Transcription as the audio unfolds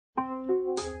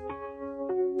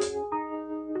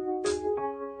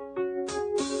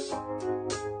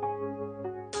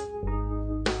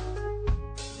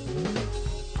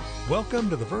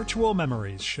Welcome to the Virtual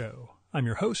Memories Show. I'm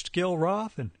your host, Gil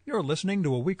Roth, and you're listening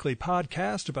to a weekly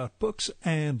podcast about books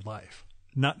and life.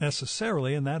 Not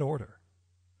necessarily in that order.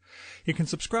 You can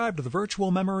subscribe to the Virtual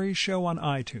Memories Show on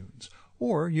iTunes,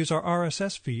 or use our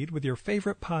RSS feed with your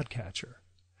favorite podcatcher.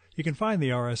 You can find the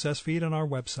RSS feed on our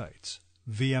websites,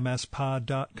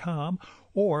 vmspod.com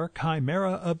or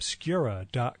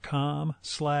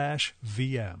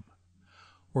chimeraobscura.com/vm.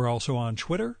 We're also on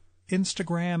Twitter,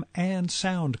 Instagram, and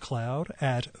SoundCloud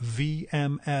at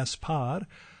VMSPod,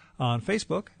 on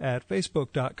Facebook at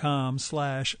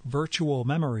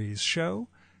facebook.com/virtualmemoriesshow,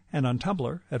 and on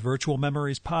Tumblr at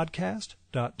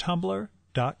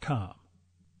virtualmemoriespodcast.tumblr.com.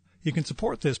 You can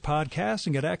support this podcast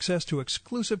and get access to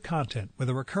exclusive content with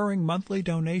a recurring monthly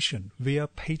donation via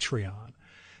Patreon.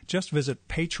 Just visit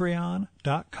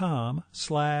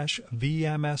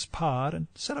patreon.com/VMSPod and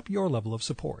set up your level of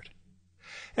support.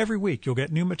 Every week you'll get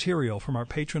new material from our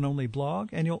patron-only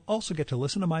blog, and you'll also get to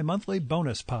listen to my monthly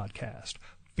bonus podcast,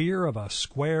 Fear of a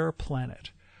Square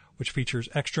Planet, which features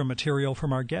extra material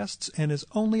from our guests and is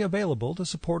only available to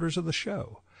supporters of the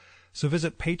show. So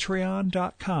visit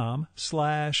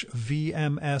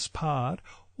patreon.com/VMSPod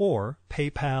or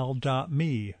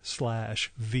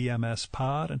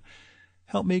paypal.me/VMSPod and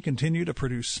help me continue to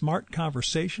produce smart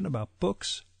conversation about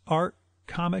books, art,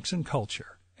 comics, and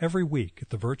culture every week at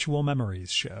the Virtual Memories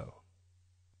Show.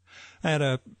 I had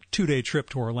a 2-day trip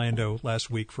to Orlando last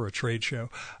week for a trade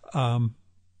show.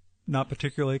 Not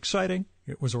particularly exciting.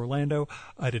 It was Orlando.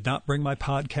 I did not bring my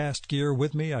podcast gear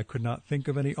with me. I could not think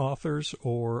of any authors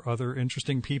or other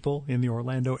interesting people in the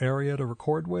Orlando area to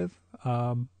record with.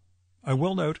 I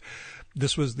will note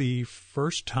this was the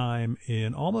first time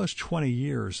in almost 20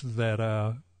 years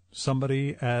that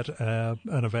somebody at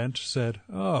an event said,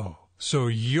 "Oh, so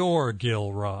you're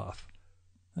Gil Roth."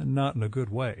 And not in a good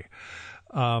way.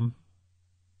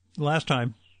 Last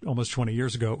time, almost 20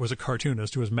 years ago, it was a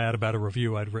cartoonist who was mad about a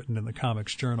review I'd written in the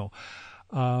Comics Journal.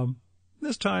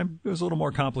 This time, it was a little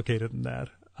more complicated than that.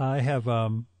 I have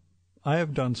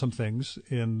done some things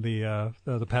in the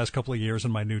past couple of years in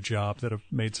my new job that have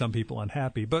made some people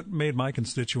unhappy, but made my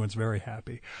constituents very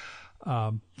happy.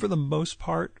 For the most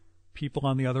part, people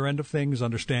on the other end of things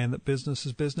understand that business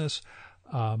is business.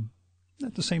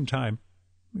 At the same time,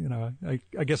 I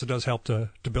guess it does help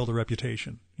to build a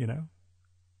reputation,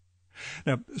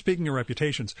 Now, speaking of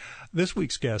reputations, this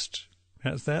week's guest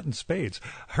has that in spades.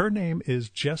 Her name is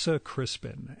Jessa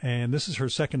Crispin, and this is her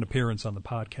second appearance on the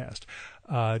podcast.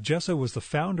 Jessa was the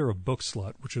founder of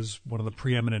Bookslut, which is one of the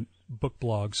preeminent book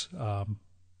blogs,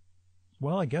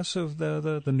 I guess of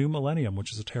the new millennium,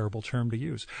 which is a terrible term to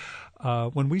use.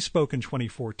 When we spoke in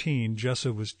 2014,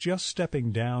 Jessa was just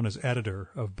stepping down as editor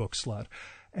of Bookslut,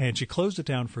 and she closed it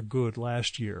down for good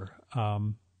last year.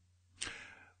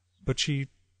 But she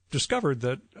discovered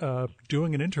that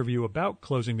doing an interview about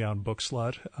closing down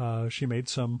Bookslut, she made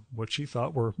some what she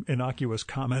thought were innocuous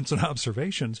comments and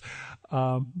observations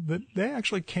that they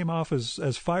actually came off as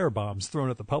firebombs thrown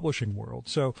at the publishing world.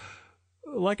 So,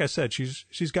 like I said,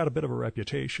 she's got a bit of a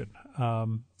reputation.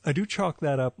 I do chalk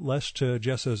that up less to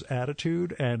Jessa's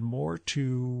attitude and more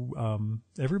to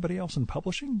everybody else in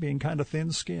publishing being kind of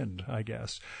thin-skinned, I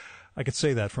guess. I could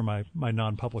say that for my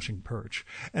non-publishing perch.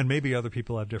 And maybe other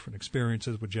people have different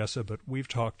experiences with Jessa, but we've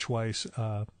talked twice,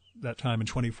 that time in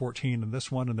 2014 and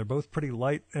this one, and they're both pretty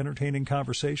light, entertaining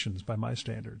conversations by my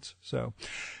standards. So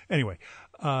anyway,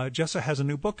 Jessa has a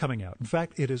new book coming out. In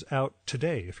fact, it is out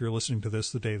today, if you're listening to this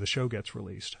the day the show gets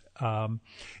released.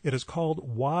 It is called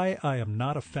Why I Am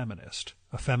Not a Feminist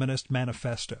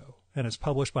Manifesto, and it's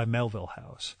published by Melville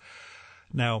House.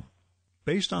 Now,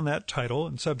 based on that title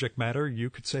and subject matter, you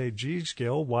could say, geez,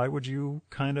 Gil, why would you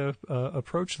kind of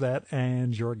approach that?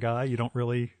 And you're a guy, you don't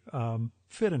really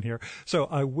fit in here. So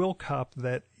I will cop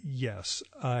that, yes,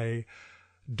 I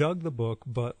dug the book,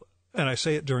 and I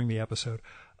say it during the episode,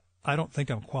 I don't think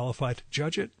I'm qualified to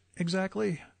judge it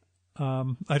exactly.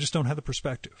 I just don't have the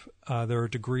perspective. There are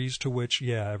degrees to which,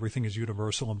 everything is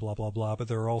universal and blah, blah, blah, but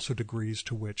there are also degrees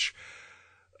to which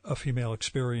a female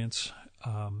experience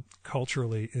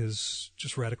culturally is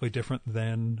just radically different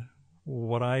than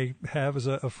what I have as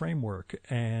a framework.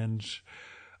 And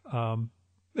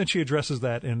she addresses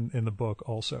that in the book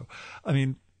also. I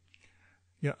mean,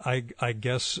 I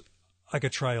guess I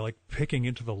could try like picking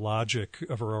into the logic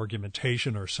of her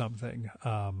argumentation or something.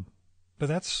 But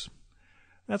that's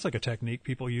like a technique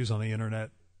people use on the internet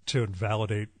to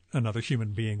invalidate another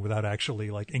human being without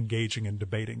actually like engaging and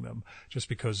debating them, just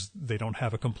because they don't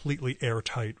have a completely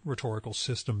airtight rhetorical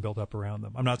system built up around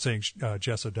them. I'm not saying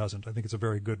Jessa doesn't. I think it's a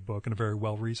very good book and a very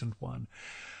well-reasoned one.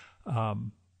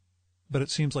 But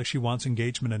it seems like she wants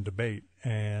engagement and debate.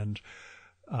 And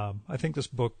I think this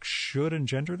book should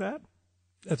engender that.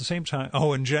 At the same time,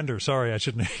 engender. Sorry, I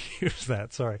shouldn't use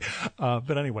that. Sorry.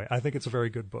 But anyway, I think it's a very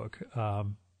good book.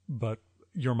 But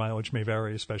your mileage may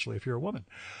vary, especially if you're a woman.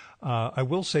 I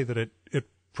will say that it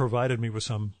provided me with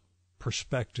some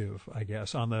perspective, I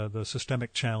guess, on the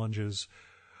systemic challenges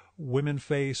women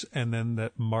face and then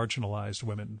that marginalized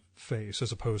women face,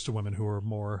 as opposed to women who are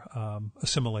more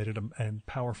assimilated and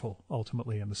powerful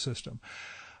ultimately in the system.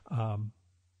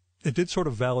 It did sort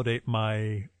of validate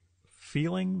my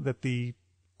feeling that the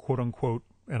quote-unquote,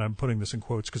 and I'm putting this in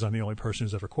quotes because I'm the only person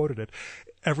who's ever quoted it,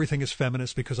 everything is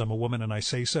feminist because I'm a woman and I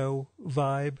say so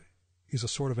vibe is a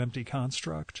sort of empty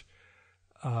construct.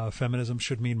 Feminism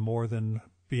should mean more than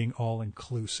being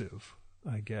all-inclusive,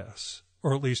 I guess,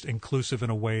 or at least inclusive in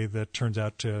a way that turns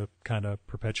out to kind of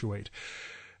perpetuate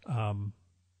the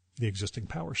existing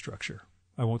power structure.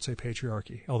 I won't say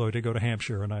patriarchy, although I did go to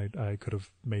Hampshire and I could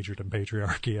have majored in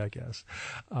patriarchy, I guess,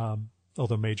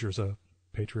 although major is a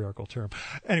patriarchal term.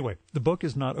 Anyway, the book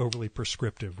is not overly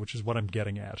prescriptive, which is what I'm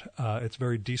getting at. It's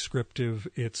very descriptive.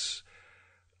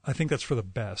 I think that's for the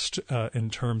best in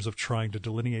terms of trying to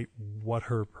delineate what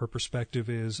her perspective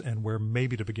is and where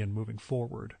maybe to begin moving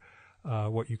forward,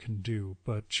 what you can do.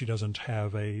 But she doesn't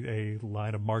have a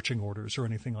line of marching orders or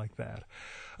anything like that.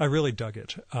 I really dug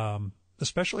it,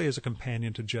 especially as a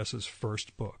companion to Jessa's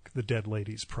first book, The Dead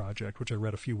Ladies Project, which I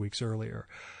read a few weeks earlier.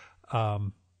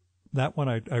 That one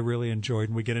I really enjoyed,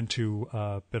 and we get into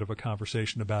a bit of a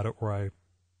conversation about it where I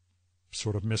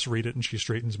sort of misread it and she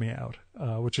straightens me out,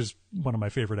 which is one of my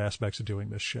favorite aspects of doing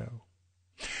this show.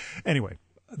 Anyway,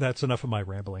 that's enough of my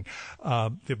rambling.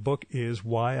 The book is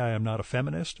Why I Am Not a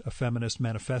Feminist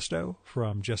Manifesto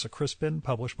from Jessa Crispin,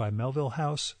 published by Melville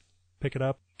House. Pick it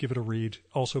up, give it a read.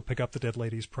 Also pick up The Dead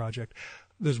Ladies Project.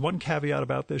 There's one caveat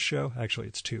about this show. Actually,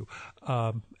 it's two.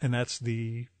 And that's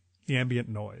the ambient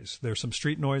noise. There's some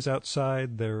street noise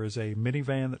outside. There is a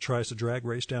minivan that tries to drag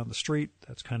race down the street.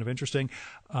 That's kind of interesting.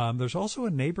 There's also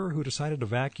a neighbor who decided to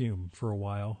vacuum for a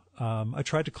while. I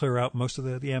tried to clear out most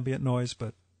of the ambient noise,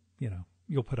 but,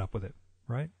 you'll put up with it,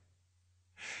 right?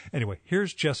 Anyway,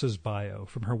 here's Jessa's bio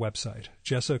from her website,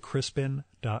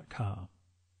 jessacrispin.com.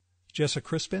 Jessa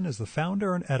Crispin is the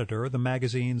founder and editor of the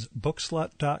magazines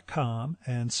Bookslut.com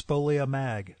and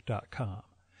SpoliaMag.com.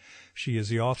 She is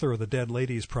the author of The Dead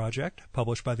Ladies Project,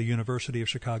 published by the University of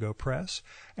Chicago Press,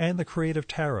 and The Creative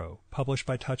Tarot, published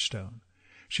by Touchstone.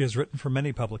 She has written for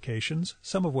many publications,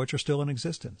 some of which are still in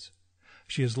existence.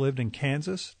 She has lived in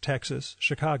Kansas, Texas,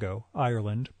 Chicago,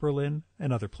 Ireland, Berlin,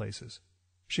 and other places.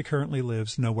 She currently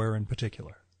lives nowhere in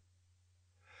particular.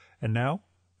 And now,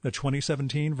 the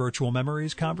 2017 Virtual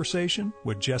Memories Conversation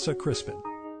with Jessa Crispin.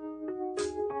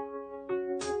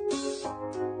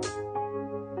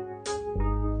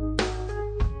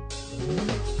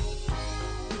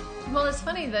 Well, it's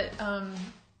funny that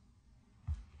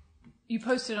you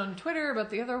posted on Twitter about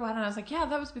the other one, and I was like, yeah,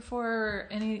 that was before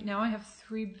any. Now I have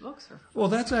 3 books. Well,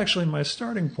 that's actually my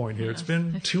starting point here. Yeah. It's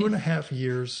been 2.5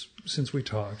 years since we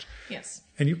talked. Yes.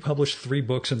 And you published 3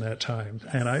 books in that time,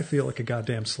 yes. And I feel like a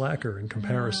goddamn slacker in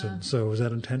comparison. Yeah. So is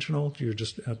that intentional? You're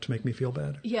just out to make me feel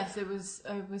bad? Yes, it was.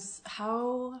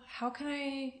 How can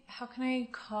I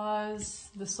cause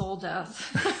the soul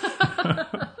death?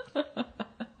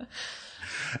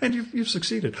 And you've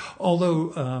succeeded.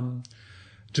 Although,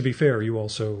 to be fair, you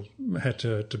also had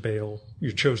to bail.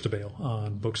 You chose to bail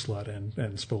on Bookslut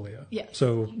and Spolia. Yeah.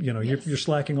 So yes. You're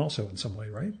slacking also in some way,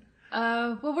 right?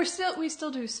 Well, we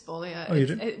still do Spolia. Oh, you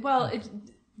do?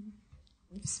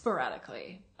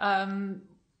 Sporadically.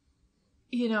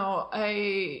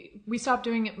 We stopped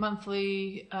doing it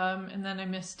monthly, and then I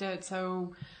missed it,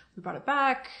 so we brought it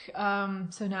back.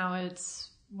 So now it's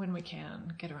when we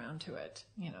can get around to it.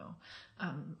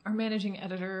 Our managing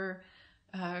editor,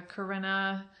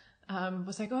 Corinna,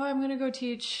 was like, "Oh, I'm going to go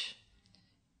teach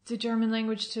the German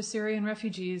language to Syrian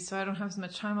refugees, so I don't have as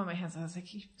much time on my hands." I was like,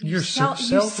 "You're so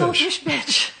selfish. You selfish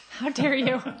bitch! How dare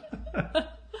you?"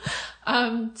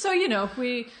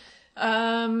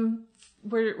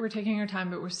 We're taking our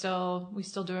time, but we still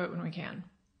do it when we can.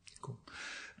 Cool.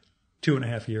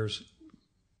 2.5 years.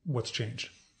 What's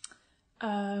changed?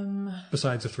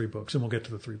 Besides the 3 books, and we'll get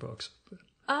to the 3 books.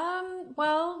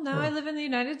 Well, now I live in the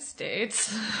United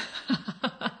States. You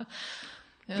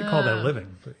could call that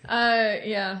living. But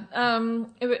yeah.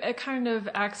 A kind of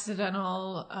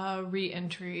accidental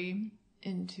re-entry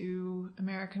into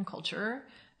American culture.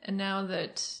 And now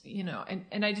that,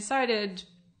 and I decided,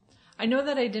 I know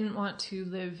that I didn't want to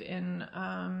live in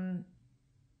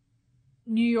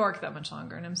New York that much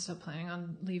longer, and I'm still planning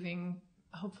on leaving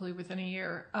hopefully within a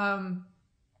year.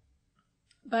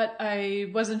 But I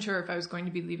wasn't sure if I was going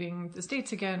to be leaving the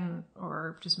States again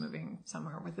or just moving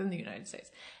somewhere within the United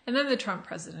States. And then the Trump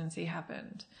presidency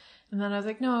happened. And then I was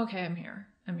like, no, okay, I'm here.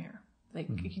 Like,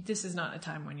 this is not a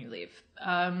time when you leave.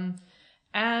 So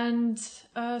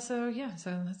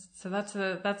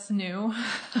that's new.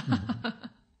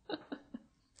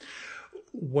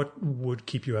 What would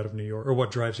keep you out of New York, or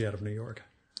what drives you out of New York?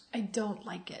 I don't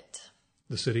like it.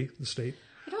 The city, the state?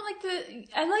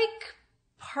 I like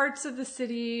parts of the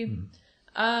city.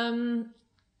 I'm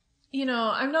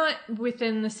not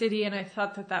within the city, and I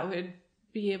thought that would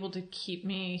be able to keep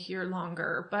me here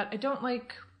longer, but I don't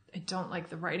like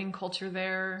the writing culture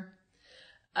there.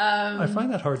 I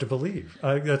find that hard to believe.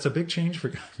 That's a big change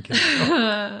for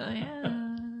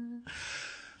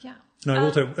Yeah. No, I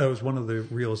will tell you, that was one of the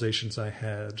realizations I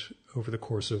had over the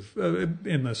course of,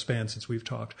 in the span since we've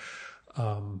talked,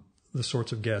 the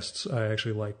sorts of guests I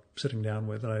actually like sitting down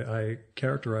with. And I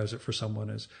characterize it for someone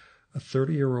as a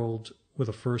 30-year-old with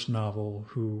a first novel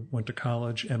who went to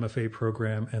college, MFA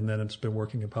program, and then it's been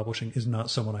working in publishing is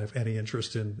not someone I have any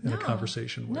interest in a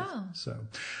conversation with. No. So,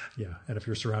 yeah. And if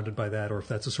you're surrounded by that, or if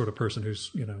that's the sort of person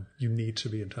who's, you need to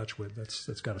be in touch with,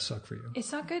 that's got to suck for you.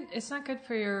 It's not good. It's not good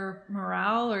for your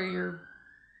morale or your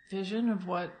vision of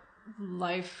what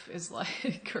life is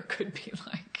like or could be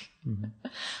like.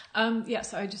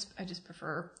 So I just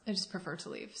prefer to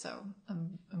leave. So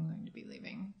I'm going to be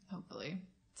leaving hopefully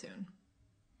soon.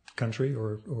 Country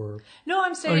or no,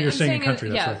 I'm saying you're saying country.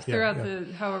 That's right. Throughout the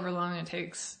however long it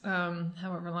takes,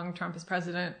 however long Trump is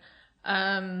president,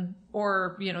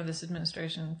 or this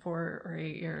administration 4 or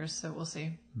 8 years. So we'll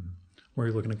see. Where are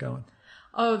you looking at going?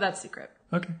 Oh, that's secret.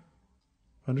 Okay.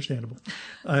 Understandable.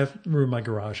 I have room in my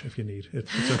garage if you need. It's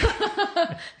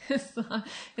okay.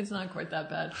 It's not quite that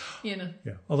bad, Yeah.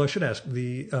 Although I should ask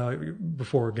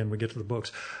before again we get to the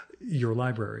books, your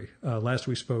library last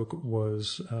we spoke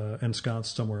was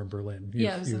ensconced somewhere in Berlin.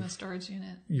 It was in a storage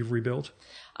unit. You've rebuilt?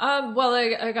 Well,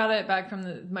 I got it back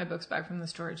from my books back from the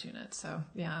storage unit. So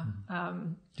yeah.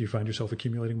 Do you find yourself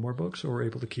accumulating more books or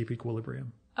able to keep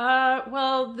equilibrium?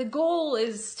 Well, the goal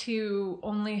is to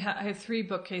only I have 3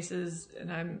 bookcases,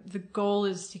 and the goal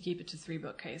is to keep it to 3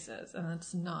 bookcases, and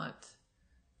it's not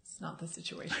the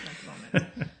situation at the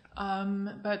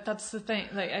moment. But that's the thing.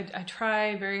 Like I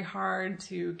try very hard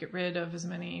to get rid of as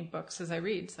many books as I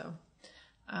read. So,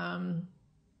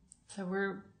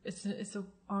 it's an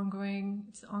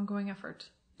ongoing effort.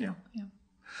 Yeah.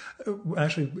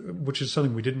 Actually, which is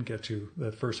something we didn't get to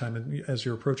the first time. And as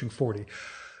you're approaching 40.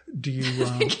 Do you?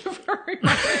 Thank you very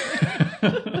much.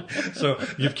 So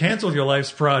you've canceled your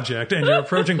life's project, and you're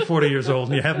approaching 40 years old,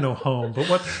 and you have no home. But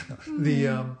what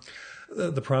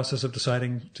the process of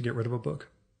deciding to get rid of a book?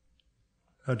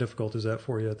 How difficult is that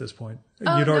for you at this point?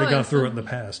 You'd already gone through it in the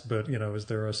past, but is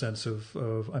there a sense of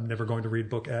I'm never going to read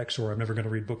book X, or I'm never going to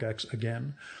read book X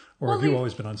again, or have you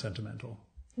always been unsentimental?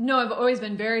 No, I've always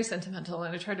been very sentimental,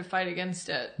 and I try to fight against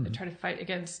it. I try to fight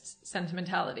against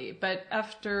sentimentality, but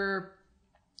after.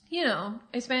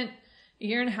 I spent a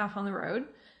year and a half on the road,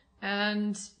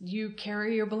 and you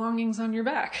carry your belongings on your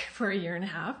back for a year and a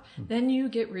half. Then you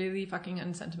get really fucking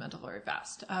unsentimental very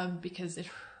fast, because it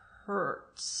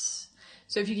hurts.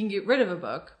 So if you can get rid of a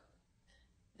book,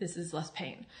 this is less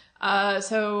pain.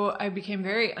 So I became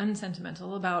very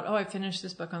unsentimental about, I finished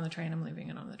this book on the train, I'm leaving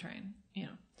it on the train,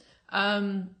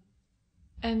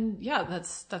 and yeah,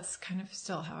 that's kind of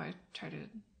still how I try to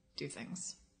do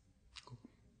things.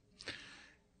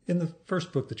 In the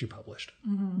first book that you published,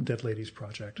 Dead Ladies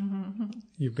Project,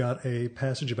 you've got a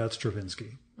passage about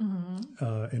Stravinsky,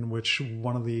 in which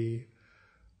one of the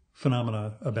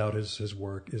phenomena about his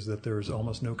work is that there is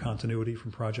almost no continuity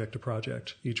from project to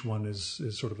project. Each one is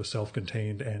sort of a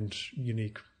self-contained and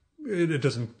unique. It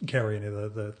doesn't carry any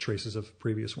of the traces of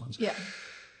previous ones. Yeah.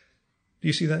 Do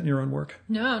you see that in your own work?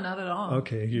 No, not at all.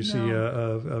 Okay. You see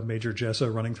a major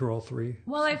Jessa running through all 3?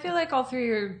 Well, I feel like all 3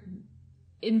 are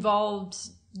involved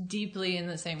deeply in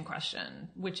the same question,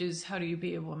 which is how do you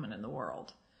be a woman in the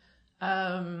world?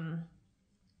 And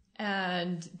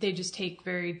they just take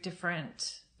very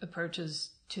different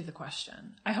approaches to the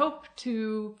question. I hope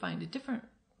to find a different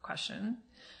question.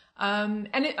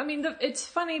 It's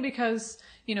funny because,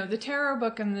 the tarot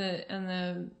book and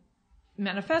the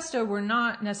manifesto were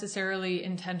not necessarily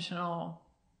intentional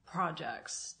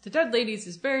projects. The Dead Ladies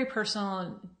is very personal,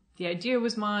 and the idea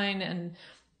was mine, and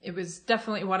it was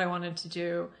definitely what I wanted to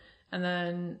do. And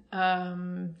then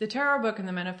the tarot book and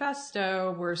the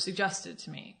manifesto were suggested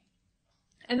to me.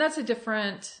 And it's a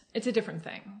different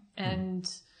thing. And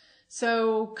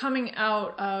so coming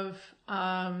out of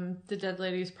the Dead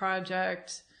Ladies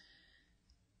Project,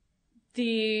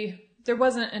 there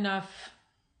wasn't enough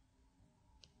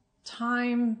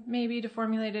time maybe to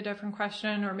formulate a different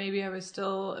question, or maybe I was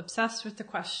still obsessed with the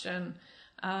question.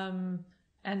 And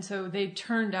so they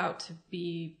turned out to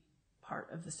be part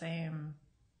of the same.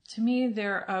 To me,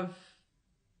 they're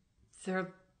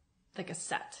like a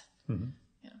set. Mm-hmm.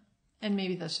 Yeah. And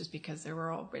maybe that's just because they were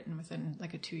all written within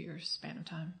like a 2-year span of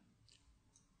time.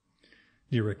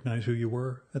 Do you recognize who you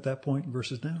were at that point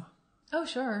versus now? Oh,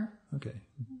 sure. Okay.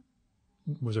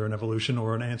 Was there an evolution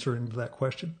or an answer into that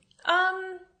question?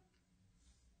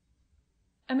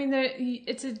 I mean,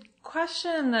 it's a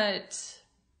question that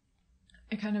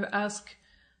I kind of ask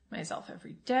myself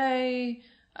every day,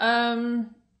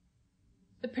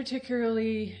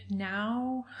 particularly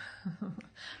now,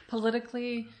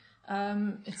 politically.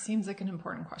 It seems like an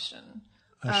important question.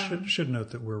 I should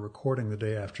note that we're recording the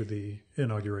day after the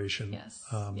inauguration. Yes,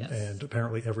 yes. And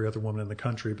apparently every other woman in the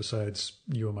country besides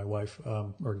you and my wife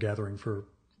are gathering for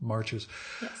marches.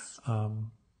 Yes. Are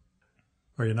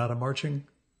you not a marching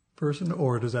person,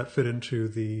 or does that fit into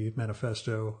the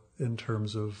manifesto in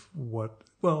terms of when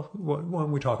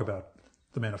we talk about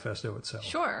the manifesto itself?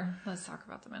 Sure. Let's talk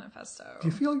about the manifesto. Do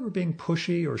you feel you were being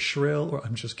pushy or shrill? Or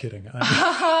I'm just kidding.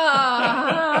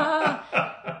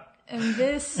 And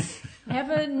this, I have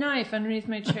a knife underneath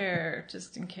my chair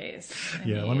just in case.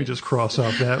 Let me just cross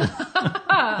off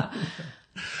that.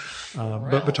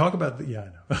 But talk about I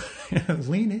know.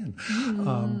 Lean in.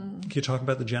 Can you talk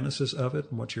about the genesis of it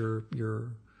and what your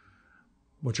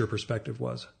perspective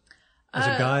was? As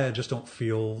a guy, I just don't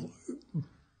feel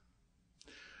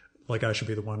like I should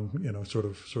be the one, sort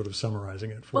of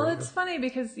summarizing it for you. Well, it's funny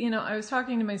because, I was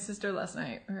talking to my sister last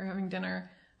night. We were having dinner.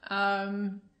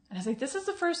 And I was like, this is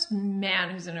the first man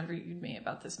who's interviewed me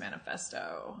about this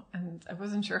manifesto. And I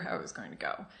wasn't sure how it was going to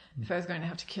go. If I was going to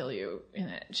have to kill you in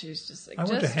it. She was just like,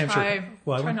 try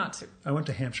not to. I went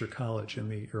to Hampshire College in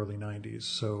the early 90s.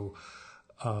 So,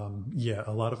 a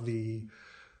lot of the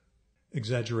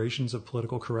exaggerations of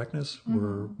political correctness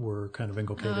were kind of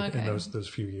inculcated in those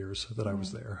few years that I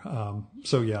was there.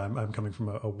 I'm coming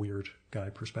from a weird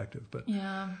guy perspective. But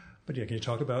can you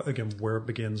talk about, again, where it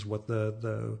begins, what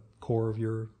the core of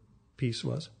your piece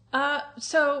was?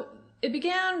 So it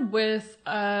began with,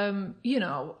 for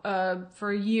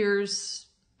years,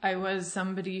 I was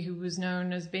somebody who was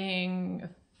known as being a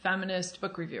feminist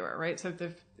book reviewer, right? So if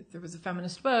there was a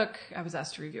feminist book, I was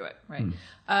asked to review it, right?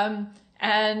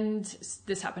 And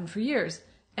this happened for years.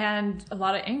 And a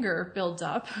lot of anger builds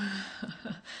up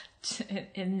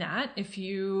in that if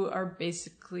you are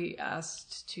basically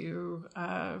asked to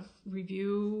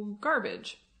review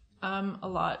garbage. A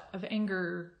lot of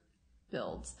anger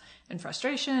builds, and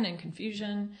frustration and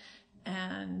confusion.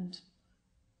 And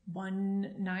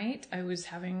one night I was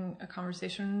having a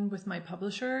conversation with my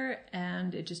publisher,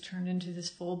 and it just turned into this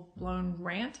full-blown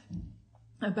rant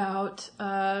about,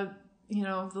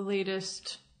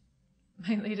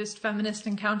 my latest feminist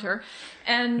encounter.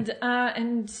 And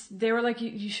they were like,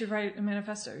 you should write a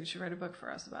manifesto. You should write a book for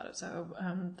us about it. So,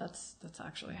 that's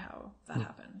actually how that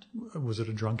happened. Was it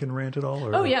a drunken rant at all?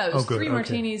 Or? Oh yeah, it was 3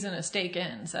 martinis and a steak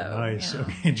in. So nice.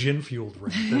 Okay. Gin-fueled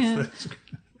rant. That's good.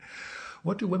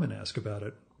 What do women ask about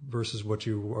it versus what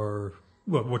you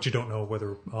don't know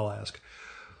whether I'll ask?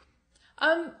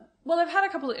 Well, I've had a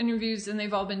couple of interviews and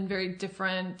they've all been very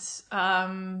different,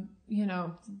 but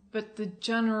the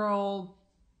general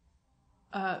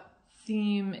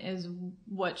theme is,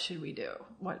 what should we do?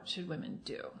 What should women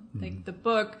do? Mm-hmm. Like, the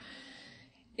book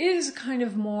is kind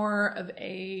of more of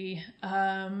a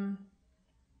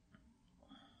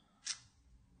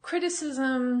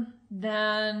criticism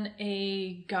than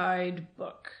a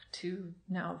guidebook to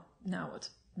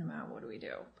what do we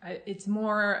do? It's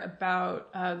more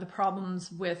about the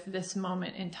problems with this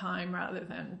moment in time rather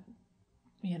than,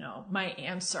 my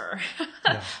answer,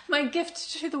 my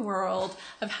gift to the world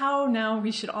of how now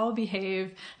we should all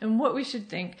behave and what we should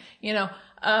think,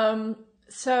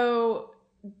 So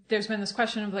there's been this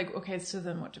question of like, okay, so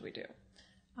then what do we do?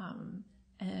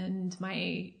 And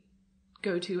my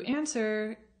go-to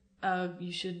answer of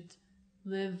you should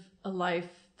live a life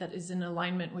that is in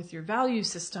alignment with your value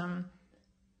system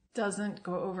doesn't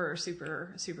go over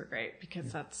super, super great,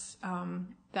 because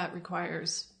that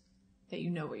requires that you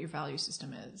know what your value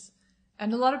system is.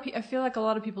 And I feel like a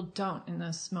lot of people don't in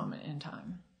this moment in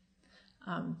time.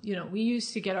 We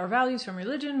used to get our values from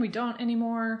religion. We don't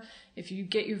anymore. If you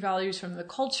get your values from the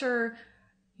culture,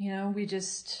 we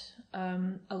just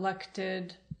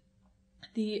elected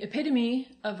the epitome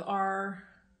of our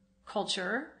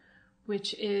culture,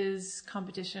 which is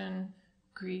competition,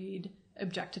 greed,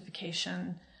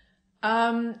 objectification.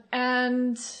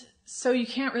 And so you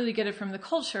can't really get it from the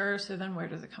culture. So then where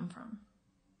does it come from?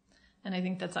 And I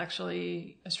think that's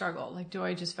actually a struggle. Like, do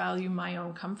I just value my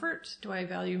own comfort? Do I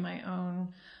value my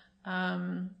own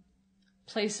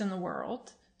place in the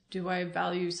world? Do I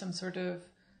value some sort of,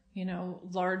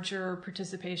 larger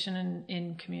participation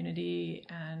in community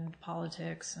and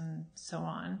politics and so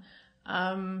on?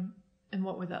 And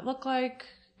what would that look like?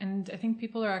 And I think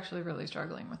people are actually really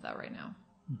struggling with that right now,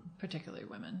 particularly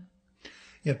women.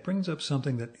 Yeah, it brings up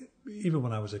something that even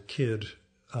when I was a kid,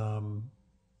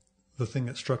 the thing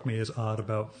that struck me as odd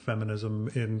about feminism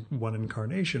in one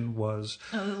incarnation was...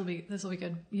 Oh, this will be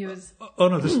good. Oh,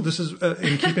 no, this is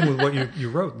in keeping with what you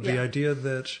wrote. The Yeah. idea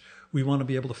that we want to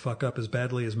be able to fuck up as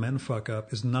badly as men fuck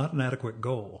up is not an adequate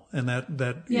goal. And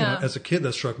that Yeah. as a kid,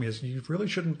 that struck me as you really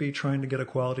shouldn't be trying to get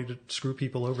equality to screw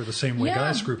people over the same way Yeah.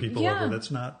 guys screw people Yeah. over.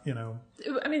 That's not, I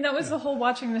mean, that was the whole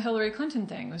watching the Hillary Clinton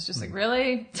thing. It was just like,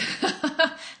 really?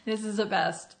 This is the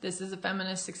best. This is a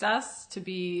feminist success to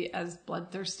be as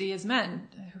bloodthirsty as men.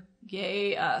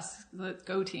 Yay, us. Let's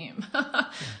go team.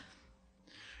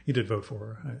 You did vote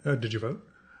for her. Did you vote?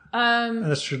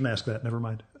 I shouldn't ask that. Never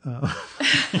mind.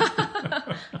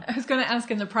 I was going to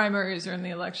ask in the primaries or in the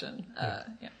election.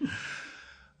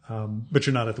 But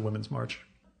you're not at the Women's March.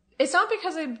 It's not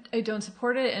because I don't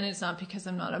support it, and it's not because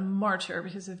I'm not a marcher,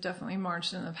 because I've definitely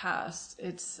marched in the past.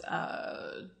 It's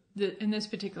in this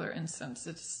particular instance,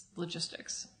 it's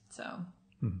logistics. So,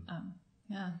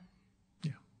 yeah.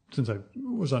 Yeah. Since I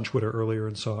was on Twitter earlier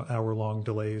and saw hour-long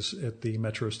delays at the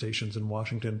metro stations in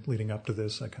Washington leading up to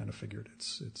this, I kind of figured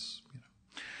it's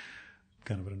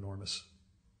kind of an enormous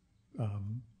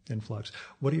influx.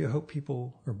 What do you hope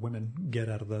people or women get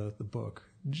out of the book?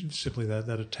 Simply that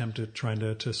attempt at trying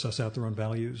to suss out their own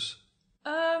values,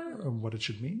 or what it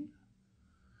should mean?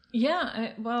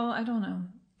 Yeah, I don't know.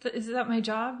 Is that my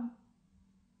job?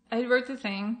 I wrote the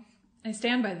thing. I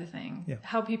stand by the thing. Yeah.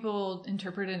 How people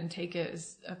interpret it and take it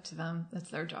is up to them. That's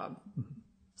their job. Mm-hmm.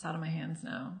 It's out of my hands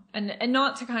now. And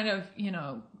not to kind of,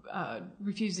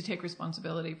 refuse to take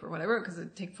responsibility for whatever, because I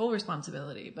take full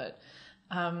responsibility. But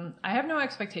I have no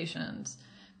expectations.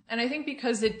 And I think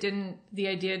because it didn't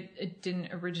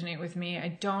originate with me, I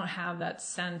don't have that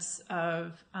sense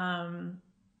of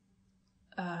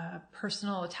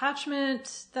personal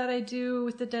attachment that I do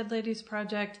with the Dead Ladies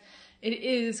Project. It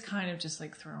is kind of just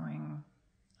like throwing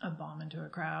a bomb into a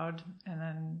crowd, and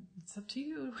then it's up to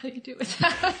you what you do with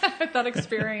that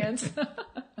experience.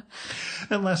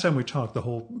 And last time we talked, the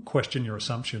whole question your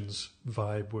assumptions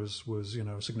vibe was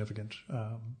significant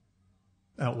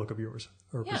outlook of yours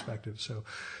or perspective. So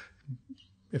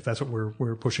if that's what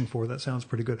we're pushing for, that sounds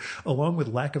pretty good. Along with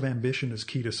lack of ambition is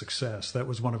key to success. That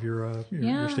was one of your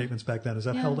statements back then. Is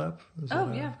that held up? Of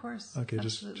course. Okay,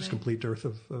 absolutely. just complete dearth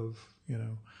of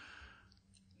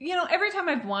every time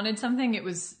I've wanted something, it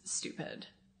was stupid.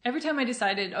 Every time I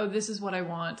decided, this is what I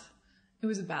want, it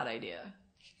was a bad idea.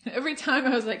 Every time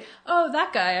I was like,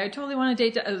 that guy, I totally want to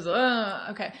date that. I was,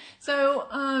 okay. So,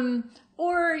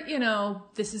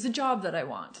 this is a job that I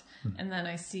want. And then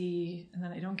I see, and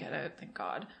then I don't get it, thank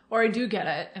God. Or I do get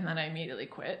it, and then I immediately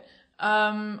quit.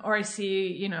 Or I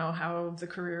see, how the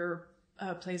career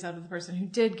plays out of the person who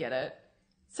did get it.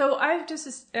 So I've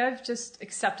just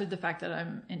accepted the fact that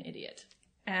I'm an idiot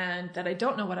and that I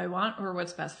don't know what I want or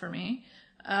what's best for me.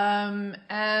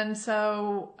 And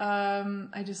so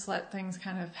I just let things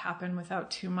kind of happen without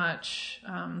too much,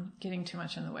 getting too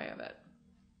much in the way of it.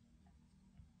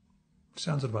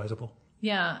 Sounds advisable.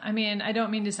 Yeah, I mean, I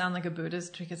don't mean to sound like a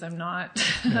Buddhist because I'm not.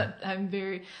 Yeah. I'm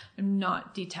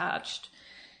not detached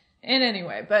in any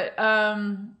way. But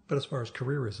as far as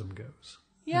careerism goes,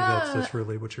 yeah, that's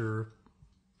really what you're.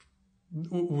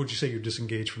 Would you say you're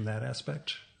disengaged from that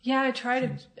aspect? Yeah, I try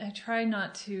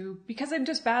not to, because I'm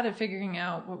just bad at figuring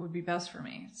out what would be best for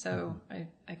me. So I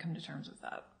come to terms with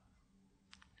that.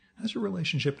 Has your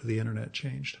relationship to the internet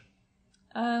changed?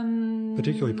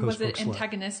 Particularly post-book Was it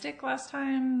antagonistic last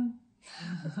time?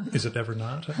 Is it ever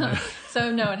not?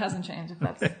 So no, it hasn't changed. If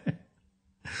that's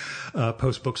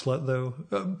post book slut though,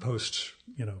 post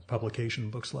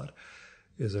publication book slut.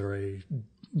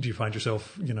 Do you find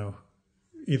yourself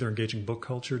either engaging book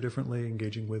culture differently,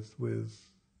 engaging with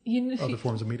other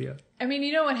forms of media? I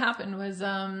mean, what happened was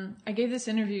I gave this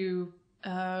interview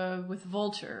with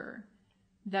Vulture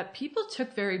that people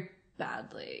took very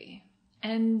badly,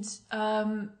 and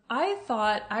I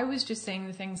thought I was just saying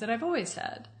the things that I've always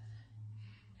said.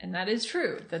 And that is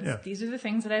true. These are the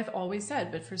things that I've always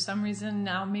said. But for some reason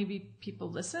now maybe people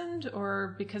listened,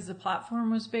 or because the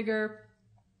platform was bigger.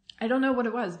 I don't know what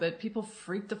it was, but people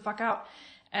freaked the fuck out.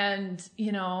 And,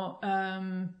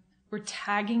 were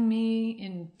tagging me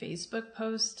in Facebook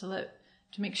posts to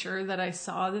make sure that I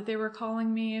saw that they were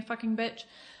calling me a fucking bitch.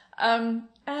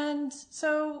 And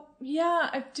so, yeah,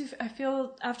 I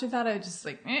feel after that, I just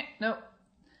like, nope.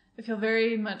 I feel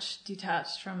very much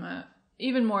detached from it,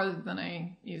 even more than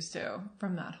I used to,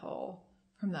 from that whole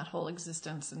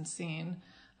existence and scene.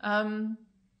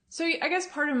 So I guess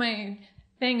part of my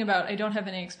thing about I don't have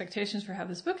any expectations for how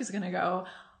this book is going to go.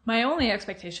 My only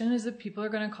expectation is that people are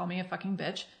going to call me a fucking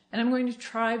bitch, and I'm going to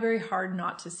try very hard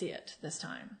not to see it this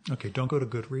time. Okay, don't go to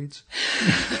Goodreads.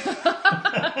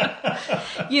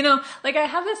 Like I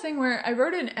have this thing where I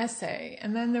wrote an essay,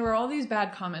 and then there were all these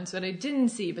bad comments that I didn't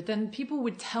see, but then people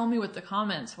would tell me what the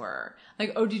comments were.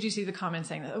 Like, oh, did you see the comment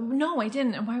saying that? Oh, no, I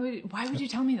didn't. And why would you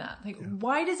tell me that? Like,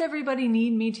 why does everybody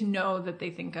need me to know that they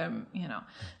think I'm,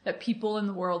 that people in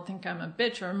the world think I'm a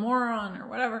bitch or a moron or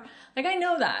whatever? Like, I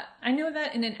know that. I know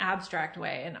that in an abstract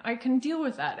way, and I can deal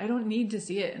with that. I don't need to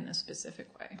see it in a specific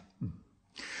way.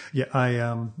 Yeah,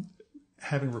 I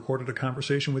having recorded a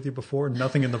conversation with you before,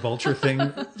 nothing in the vulture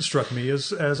thing struck me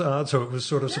as odd. So it was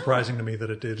sort of surprising to me that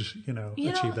it did,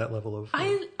 achieve that level of.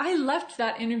 I left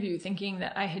that interview thinking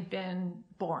that I had been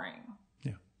boring.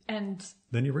 Yeah. And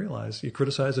then you realize you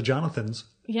criticize the Jonathans.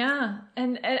 Yeah,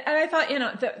 and I thought, they're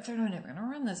never going to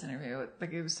run this interview.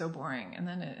 Like it was so boring, and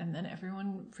then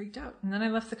everyone freaked out, and then I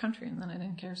left the country, and then I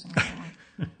didn't care so much.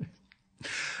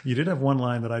 You did have one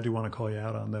line that I do want to call you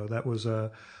out on, though. That was,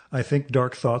 I think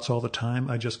dark thoughts all the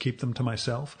time. I just keep them to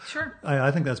myself. Sure.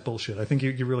 I think that's bullshit. I think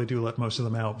you really do let most of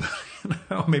them out.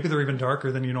 Maybe they're even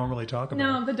darker than you normally talk about.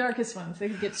 No, the darkest ones, they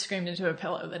get screamed into a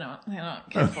pillow. They don't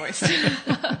get voiced.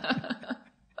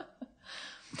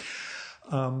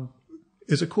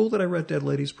 Is it cool that I read Dead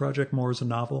Ladies Project more as a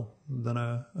novel than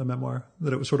a memoir?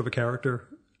 That it was sort of a character?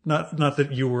 Not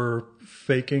that you were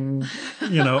faking,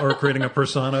 or creating a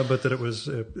persona, but that it was,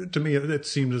 to me, it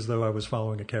seemed as though I was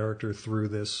following a character through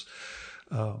this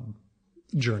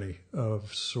journey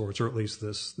of sorts, or at least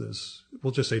this,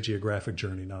 we'll just say geographic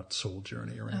journey, not soul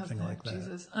journey or anything like that.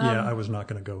 Jesus. I was not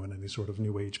going to go in any sort of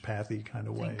new age pathy kind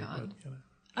of way. God.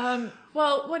 But,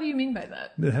 well, what do you mean by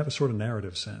that? It have a sort of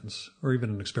narrative sense, or even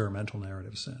an experimental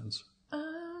narrative sense.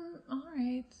 All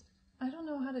right. I don't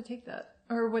know how to take that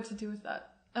or what to do with that.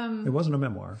 It wasn't a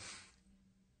memoir.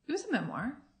 It was a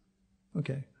memoir.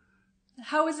 Okay.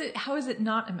 How is it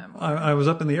not a memoir? I was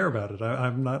up in the air about it.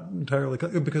 I'm not entirely,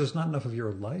 because it's not enough of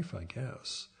your life, I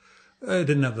guess. It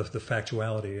didn't have the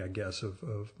factuality, I guess,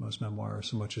 of most memoirs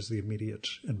so much as the immediate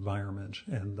environment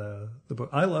and the book.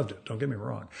 I loved it. Don't get me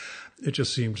wrong. It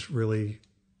just seemed really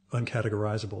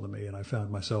uncategorizable to me, and I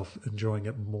found myself enjoying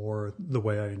it more the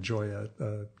way I enjoy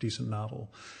a decent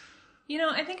novel.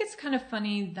 I think it's kind of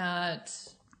funny that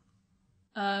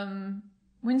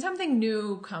when something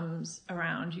new comes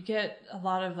around, you get a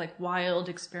lot of like wild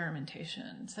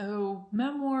experimentation. So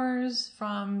memoirs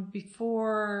from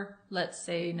before, let's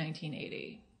say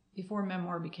 1980, before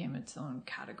memoir became its own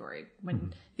category,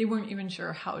 when they weren't even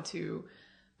sure how to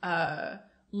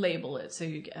label it. So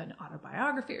you get an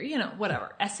autobiography or,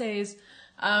 whatever, essays.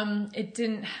 It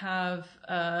didn't have,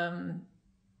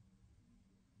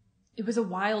 it was a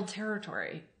wild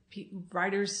territory.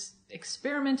 Writers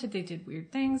experimented, they did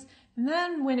weird things. And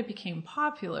then when it became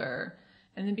popular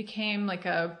and it became like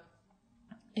a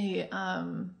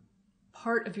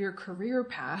part of your career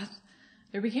path,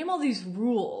 there became all these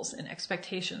rules and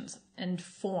expectations and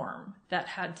form that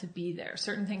had to be there.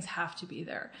 Certain things have to be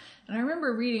there. And I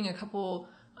remember reading a couple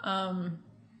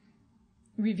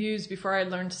reviews before I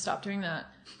learned to stop doing that,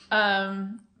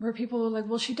 where people were like,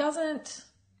 well, she doesn't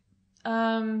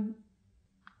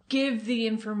give the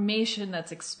information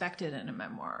that's expected in a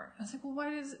memoir. I was like, well,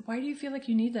 why do you feel like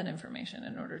you need that information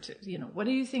in order to, what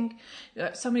do you think?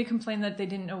 Somebody complained that they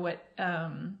didn't know what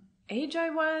age I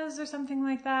was or something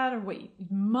like that, or what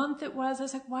month it was. I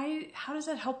was like, how does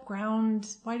that help ground?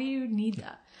 Why do you need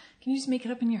that? Can you just make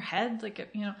it up in your head?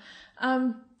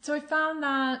 So I found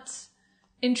that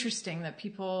interesting that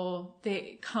people,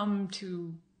 they come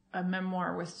to a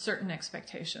memoir with certain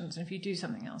expectations. And if you do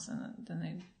something else,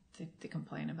 then they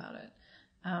complain about it.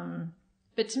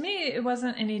 But to me, it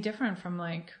wasn't any different from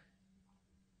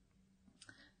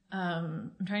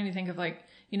I'm trying to think of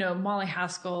Molly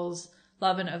Haskell's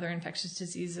Love and Other Infectious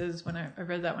Diseases. When I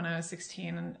read that when I was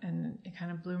 16 and it kind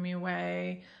of blew me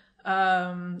away.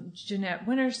 Jeanette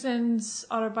Winterson's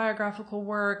autobiographical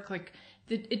work,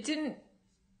 it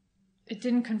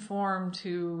didn't conform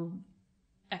to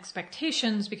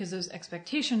expectations because those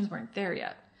expectations weren't there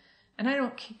yet. And I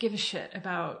don't give a shit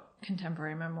about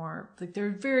contemporary memoir. There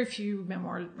are very few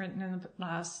memoirs written in the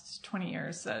last 20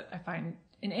 years that I find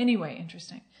in any way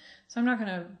interesting. So I'm not going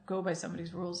to go by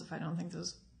somebody's rules if I don't think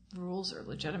those rules are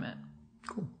legitimate.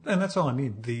 Cool. And that's all I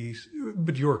mean.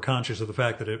 But you're conscious of the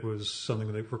fact that it was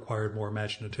something that required more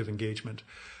imaginative engagement.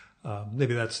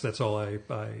 Maybe that's all I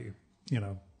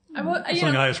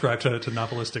something I ascribe to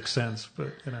novelistic sense,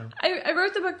 but I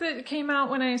wrote the book that came out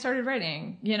when I started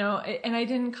writing, and I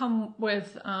didn't come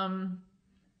with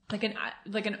like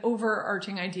an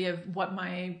overarching idea of what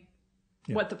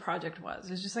the project was.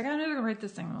 It's just like, I'm going to write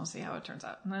this thing and we'll see how it turns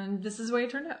out. And then this is the way it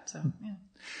turned out. So, yeah.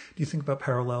 Do you think about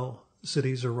parallel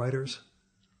cities or writers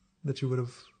that you would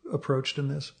have approached in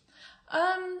this?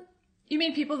 You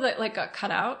mean people that like got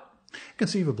cut out?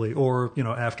 Conceivably, or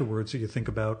afterwards you think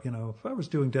about if I was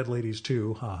doing Dead Ladies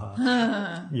too,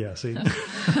 haha. Yeah, see.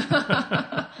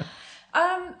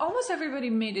 Almost everybody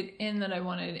made it in that I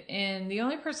wanted in. The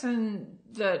only person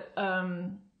that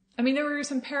there were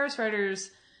some Paris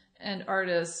writers and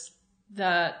artists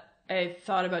that I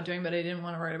thought about doing, but I didn't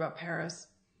want to write about Paris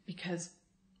because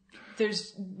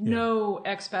there's no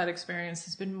expat experience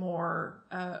has been more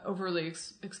overly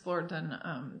explored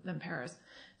than Paris.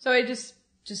 So I just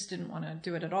didn't want to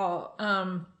do it at all.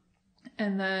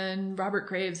 And then Robert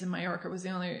Graves in Mallorca was the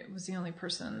only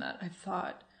person that I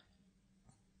thought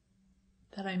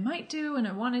that I might do and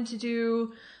I wanted to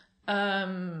do.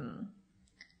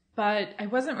 But I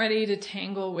wasn't ready to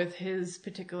tangle with his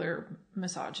particular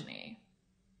misogyny,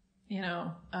 and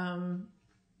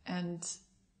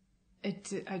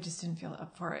I just didn't feel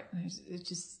up for it. It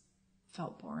just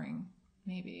felt boring,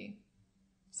 maybe.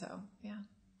 So, yeah.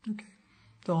 Okay.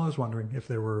 So I was wondering if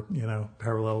there were,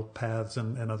 parallel paths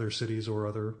and other cities or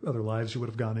other lives you would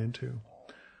have gone into,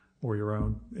 or your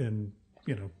own in,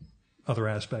 other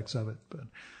aspects of it. But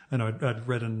I know I'd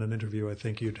read in an interview, I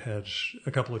think you'd had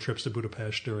a couple of trips to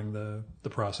Budapest during the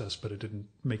process, but it didn't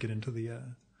make it into the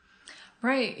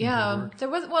right. Yeah. There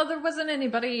wasn't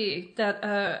anybody that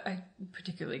I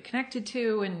particularly connected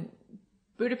to, and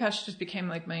Budapest just became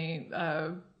like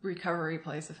my recovery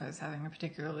place. If I was having a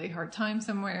particularly hard time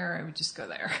somewhere, I would just go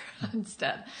there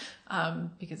instead,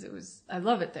 because I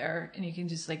love it there, and you can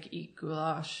just like eat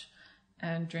goulash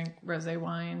and drink rosé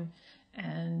wine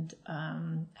and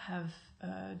have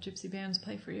gypsy bands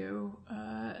play for you,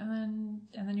 and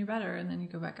then you're better, and then you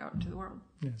go back out into the world.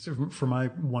 Yeah. So for my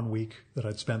 1 week that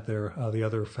I'd spent there, the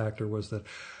other factor was that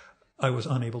I was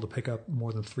unable to pick up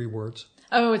more than 3 words.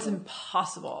 Oh, it's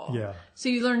impossible. Yeah. So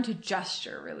you learn to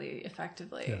gesture really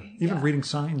effectively. Yeah. Even reading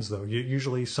signs, though.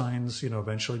 Usually signs,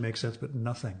 eventually make sense, but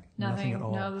nothing at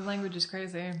all. No, the language is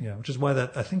crazy. Yeah, which is why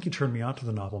I think you turned me on to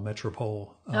the novel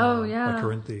Metropole by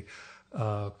Corinthi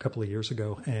a couple of years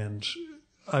ago. And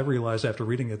I realized after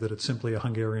reading it that it's simply a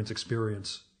Hungarian's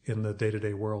experience in the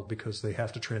day-to-day world because they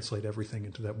have to translate everything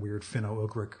into that weird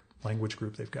Finno-Ugric language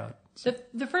group they've got. So.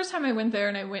 The first time I went there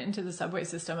and I went into the subway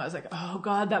system, I was like, oh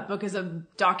God, that book is a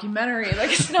documentary.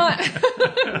 Like it's not,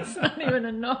 it's not even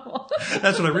a novel.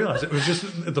 That's what I realized. It was just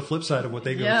the flip side of what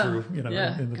they go through, in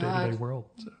the day-to-day world.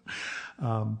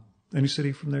 So, any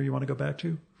city from there you want to go back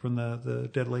to from the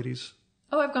Dead Ladies?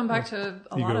 Oh, I've gone back to a lot of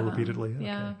them. You go repeatedly?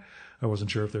 Yeah. Okay. I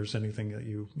wasn't sure if there's anything that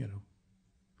you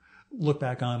look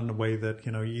back on in a way that,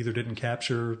 you either didn't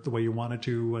capture the way you wanted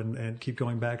to and keep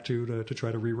going back to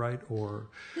try to rewrite, or...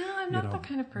 No, I'm not that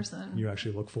kind of person. You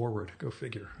actually look forward. Go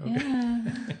figure. Okay.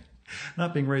 Yeah.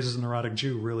 Not being raised as a neurotic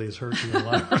Jew really has hurt you in a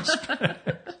lot of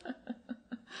respects.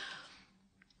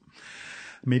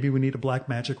 Maybe we need a black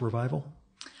magic revival?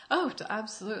 Oh,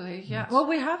 absolutely. Yeah. Yes. Well,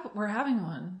 we're having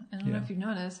one. I don't know if you've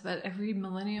noticed, but every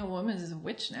millennial woman is a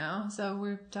witch now. So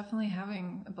we're definitely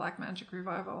having a black magic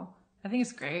revival. I think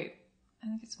it's great. I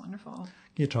think it's wonderful.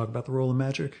 Can you talk about the role of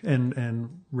magic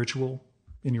and ritual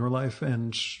in your life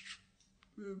and,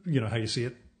 how you see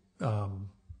it, how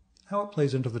it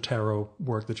plays into the tarot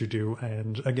work that you do?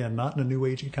 And again, not in a new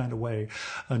agey kind of way.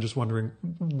 I'm just wondering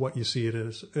what you see it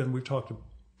as. And we've talked a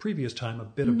previous time a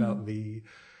bit about the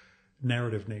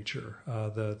narrative nature,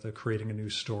 the creating a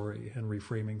new story and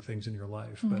reframing things in your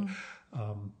life. But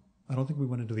I don't think we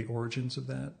went into the origins of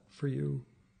that for you.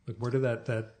 Like, where did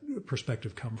that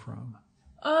perspective come from?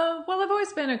 Well, I've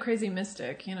always been a crazy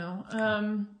mystic, I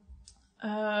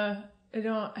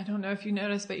don't know if you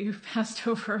noticed, but you passed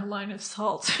over a line of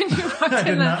salt when you walked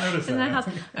in the house.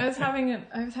 I was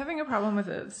having a problem with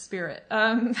a spirit.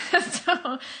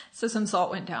 So some salt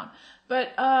went down.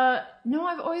 But no,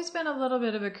 I've always been a little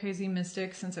bit of a crazy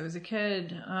mystic since I was a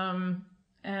kid.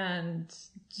 And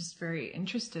just very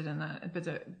interested in that.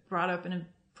 But brought up in a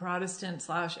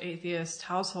Protestant/atheist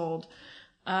household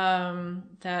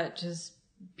that just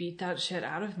beat that shit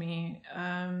out of me,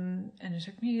 and it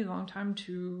took me a long time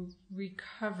to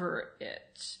recover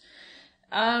it.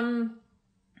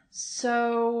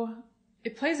 So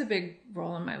it plays a big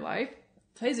role in my life,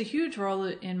 plays a huge role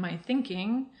in my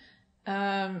thinking,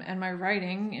 and my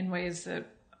writing in ways that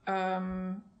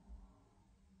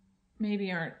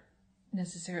maybe aren't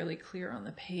necessarily clear on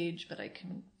the page, but I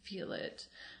can feel it.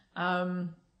 So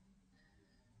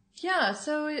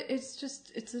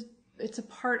it's a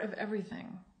part of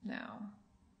everything now,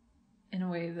 in a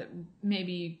way that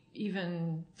maybe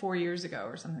even 4 years ago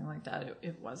or something like that,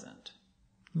 it wasn't.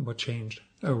 What changed?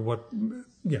 What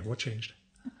changed?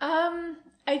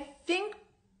 I think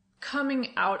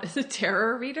coming out as a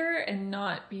tarot reader and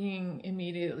not being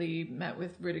immediately met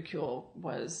with ridicule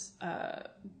was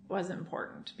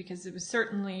important, because it was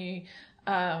certainly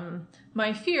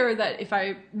my fear that if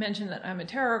I mention that I'm a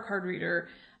tarot card reader,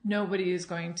 nobody is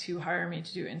going to hire me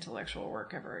to do intellectual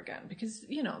work ever again, because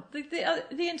the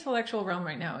intellectual realm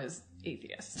right now is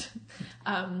atheist.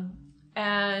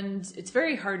 And it's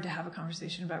very hard to have a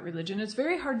conversation about religion. It's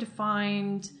very hard to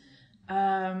find.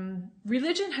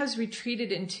 Religion has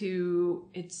retreated into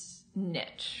its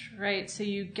niche, right? So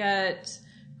you get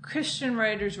Christian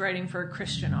writers writing for a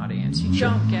Christian audience. You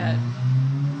don't get.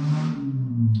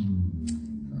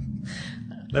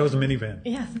 That was a minivan.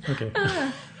 Yes. Okay.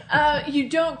 You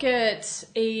don't get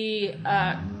a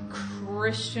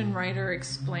Christian writer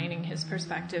explaining his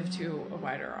perspective to a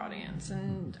wider audience.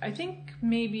 And I think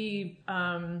maybe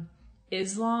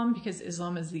Islam, because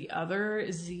Islam is the other,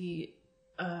 is the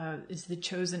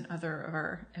chosen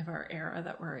other of our era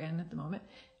that we're in at the moment.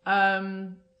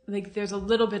 Like there's a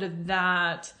little bit of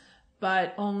that,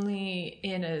 but only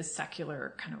in a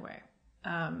secular kind of way.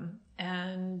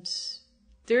 And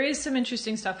there is some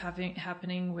interesting stuff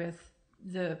happening with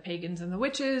the pagans and the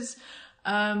witches,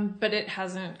 but it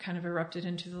hasn't kind of erupted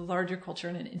into the larger culture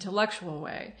in an intellectual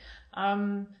way.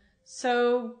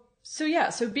 So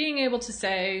being able to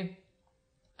say,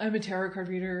 I'm a tarot card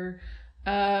reader,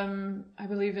 I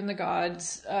believe in the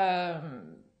gods,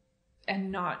 and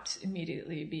not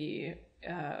immediately be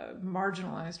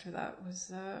marginalized for that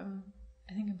was, I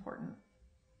think, important.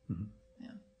 Mm-hmm.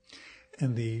 Yeah.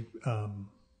 And the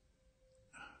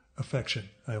affection,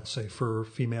 I'll say, for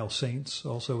female saints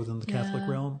also within the Catholic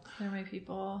realm. They're my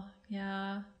people.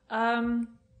 Yeah.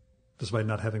 Despite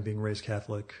not having been raised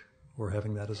Catholic or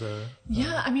having that as a...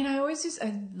 I mean, I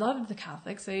loved the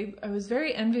Catholics. I was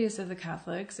very envious of the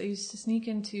Catholics. I used to sneak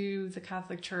into the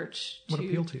Catholic Church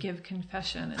to give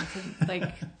confession and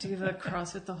to do the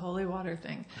cross with the holy water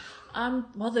thing.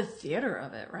 The theater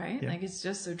of it, right? Yeah. It's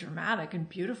just so dramatic and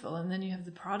beautiful. And then you have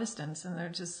the Protestants, and they're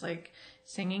just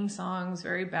singing songs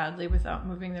very badly without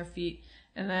moving their feet.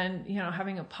 And then,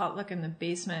 having a potluck in the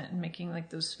basement and making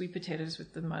those sweet potatoes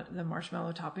with the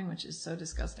marshmallow topping, which is so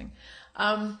disgusting.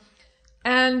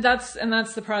 And that's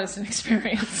the Protestant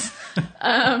experience.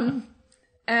 So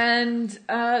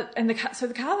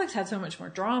the Catholics had so much more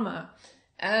drama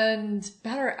and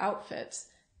better outfits.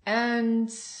 And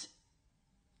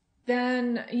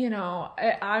then,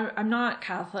 I'm not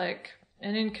Catholic. I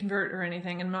didn't convert or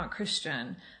anything. I'm not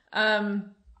Christian.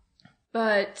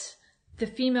 But the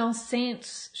female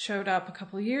saints showed up a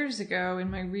couple years ago in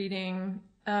my reading,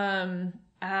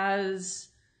 as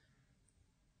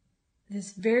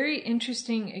this very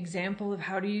interesting example of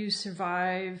how do you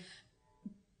survive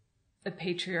a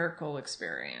patriarchal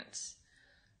experience,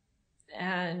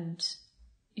 and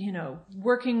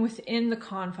working within the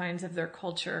confines of their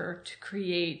culture to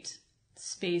create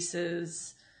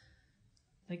spaces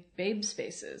like babe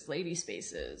spaces, lady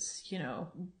spaces.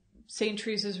 Saint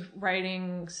Teresa's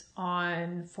writings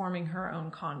on forming her own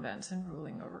convents and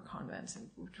ruling over convents,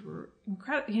 which were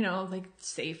incredible,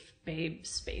 safe babe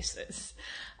spaces.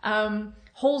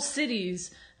 Whole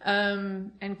cities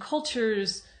and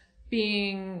cultures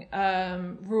being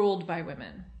ruled by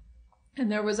women. And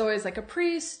there was always a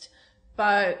priest,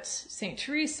 but Saint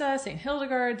Teresa, Saint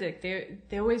Hildegard,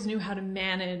 they always knew how to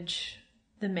manage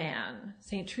the man.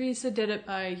 Saint Teresa did it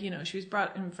by, she was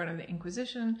brought in front of the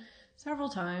Inquisition several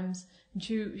times, and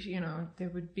she, there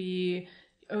would be,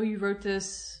 you wrote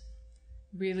this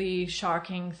really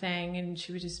shocking thing, and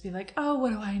she would just be like, oh,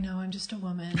 what do I know? I'm just a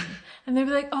woman. And they'd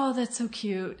be like, oh, that's so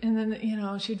cute. And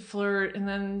then, she'd flirt, and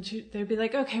then they'd be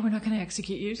like, okay, we're not going to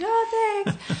execute you. Oh,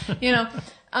 thanks.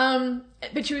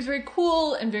 But she was very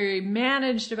cool and very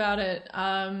managed about it.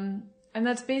 And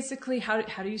that's basically how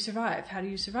do you survive? How do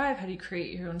you survive? How do you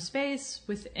create your own space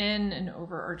within an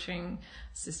overarching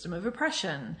system of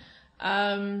oppression?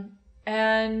 And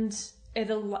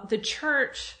the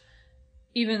church,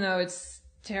 even though it's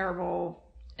terrible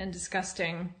and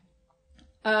disgusting,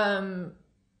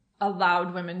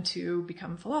 allowed women to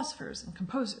become philosophers and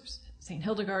composers. Saint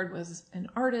Hildegard was an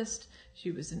artist. She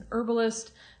was an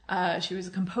herbalist. She was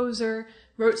a composer,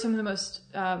 wrote some of the most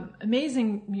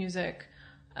amazing music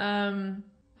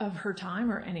of her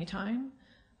time or any time.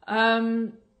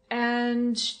 And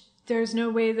there's no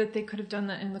way that they could have done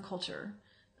that in the culture.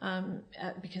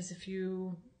 Because if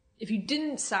you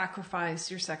didn't sacrifice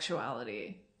your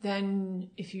sexuality, then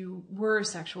if you were a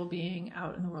sexual being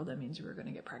out in the world, that means you were going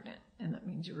to get pregnant. And that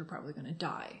means you were probably going to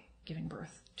die giving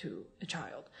birth to a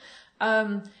child.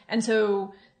 And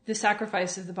so the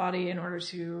sacrifice of the body in order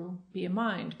to be a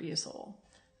mind, be a soul.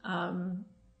 And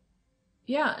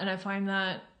I find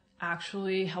that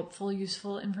actually helpful,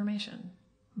 useful information.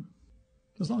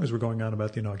 As long as we're going on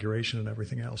about the inauguration and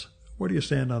everything else, where do you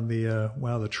stand on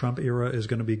the Trump era is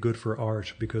going to be good for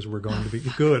art because we're going to be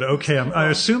good? Okay, I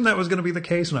assume that was going to be the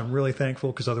case, and I'm really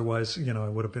thankful because otherwise, I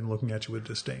would have been looking at you with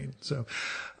disdain. So,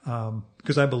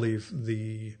 because I believe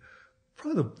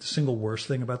probably the single worst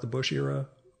thing about the Bush era,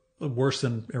 worse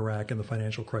than Iraq and the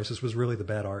financial crisis, was really the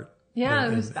bad art.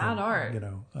 Yeah, it was bad art.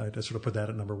 I just sort of put that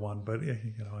at number one, but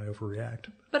I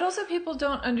overreact. But also people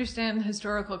don't understand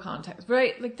historical context,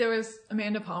 right? Like there was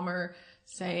Amanda Palmer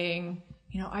saying,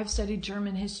 I've studied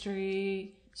German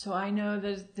history, so I know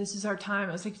that this is our time.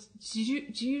 I was like, do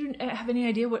you have any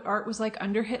idea what art was like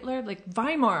under Hitler? Like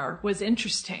Weimar was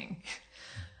interesting.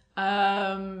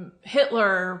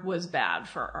 Hitler was bad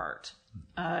for art.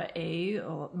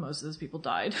 Most of those people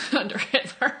died under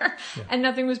Hitler, and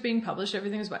nothing was being published.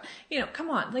 Everything was bad. Come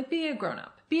on, like be a grown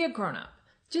up. Be a grown up.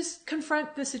 Just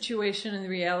confront the situation and the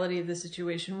reality of the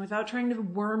situation without trying to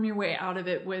worm your way out of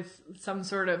it with some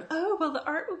sort of, the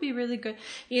art will be really good.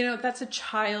 That's a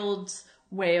child's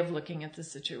way of looking at the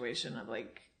situation of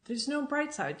like, there's no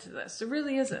bright side to this. There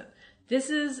really isn't. This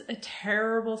is a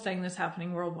terrible thing that's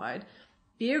happening worldwide.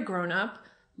 Be a grown up,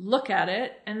 look at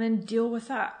it, and then deal with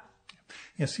that.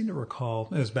 Yeah, I seem to recall,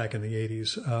 it was back in the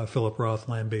 80s, Philip Roth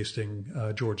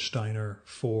lambasting George Steiner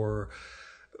for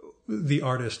the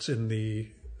artists in the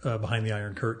Behind the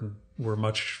Iron Curtain were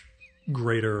much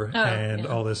greater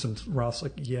all this. And Roth's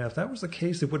like, if that was the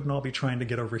case, they wouldn't all be trying to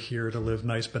get over here to live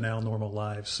nice, banal, normal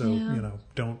lives. So,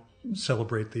 don't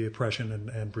celebrate the oppression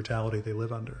and brutality they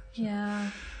live under. So, yeah.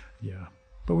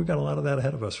 But we've got a lot of that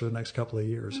ahead of us for the next couple of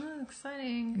years. Oh,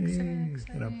 exciting.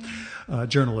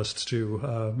 Journalists too,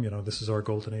 this is our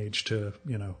golden age to,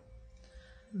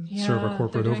 serve our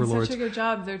corporate they're doing overlords. Such a good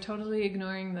job. They're totally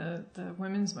ignoring the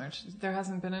Women's March. There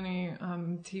hasn't been any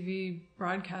TV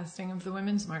broadcasting of the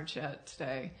Women's March yet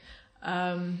today.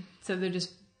 So they're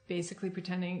just basically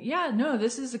pretending,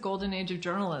 this is the golden age of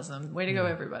journalism. Way to go,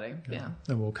 everybody. Yeah.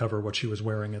 And we'll cover what she was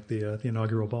wearing at the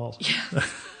inaugural ball. Yeah.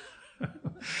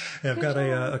 I've got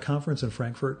a conference in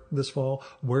Frankfurt this fall.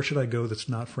 Where should I go that's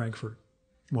not Frankfurt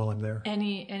while I'm there?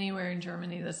 Anywhere in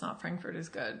Germany that's not Frankfurt is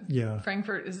good. Yeah.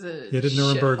 Frankfurt is did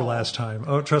Nuremberg last time.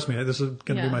 Oh, trust me, this is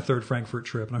going to be my third Frankfurt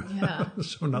trip. So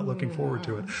I'm not looking forward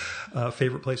to it.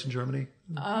 Favorite place in Germany?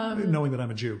 Knowing that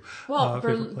I'm a Jew. Well,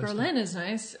 Berlin is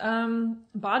nice.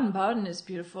 Baden-Baden is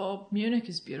beautiful. Munich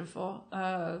is beautiful.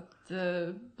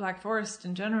 The Black Forest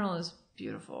in general is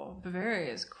beautiful.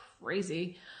 Bavaria is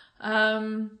crazy.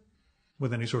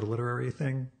 With any sort of literary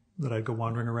thing that I'd go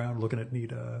wandering around looking at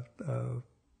neat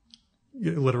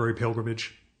literary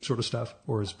pilgrimage sort of stuff,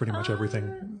 or is pretty much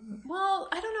everything? Well,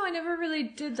 I don't know. I never really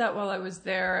did that while I was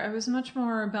there. I was much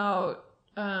more about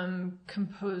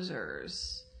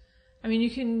composers. I mean,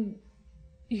 you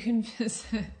can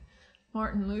visit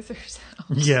Martin Luther's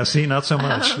house. Yeah, see, not so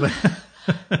much.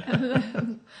 And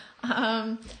then,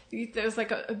 there's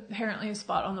like apparently a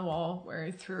spot on the wall where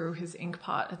he threw his ink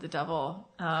pot at the devil.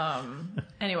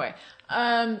 Anyway,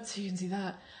 so you can see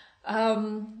that. I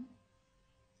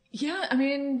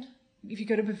mean, if you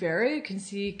go to Bavaria, you can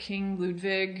see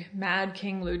Mad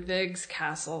King Ludwig's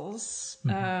castles.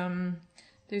 Mm-hmm.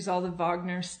 There's all the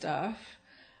Wagner stuff.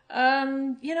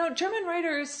 German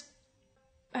writers,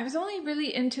 I was only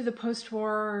really into the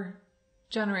post-war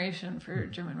generation for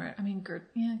German writers. I mean,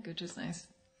 Goethe's nice.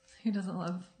 Who doesn't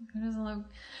love?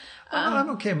 I'm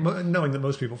okay knowing that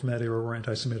most people from that era were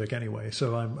anti-Semitic anyway.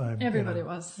 So I'm everybody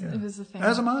was. Yeah. It was a thing.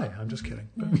 As am I. I'm just kidding.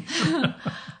 Yeah.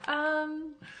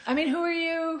 I mean, who are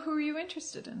you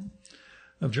interested in?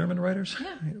 Of German writers?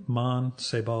 Yeah. Mann,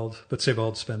 Sebald. But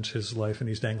Sebald spent his life in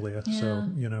East Anglia. Yeah.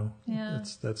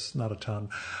 So, that's not a ton.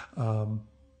 And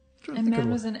Mann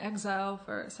was in exile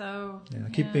I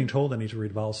keep being told I need to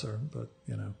read Walser, but,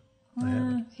 I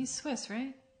haven't. He's Swiss,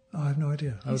 right? Oh, I have no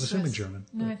idea. I was assuming German.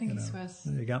 No, I think he's Swiss.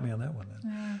 You got me on that one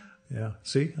then. Yeah.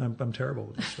 See, I'm terrible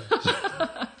with this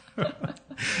stuff.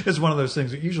 It's one of those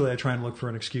things that usually I try and look for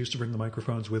an excuse to bring the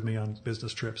microphones with me on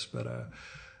business trips, but I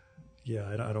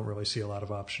don't really see a lot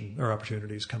of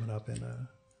opportunities coming up in.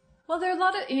 Well, there are a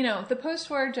lot of the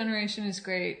post-war generation is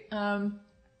great. The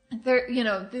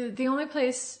only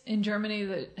place in Germany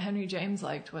that Henry James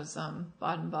liked was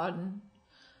Baden-Baden.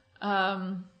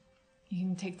 You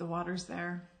can take the waters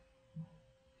there.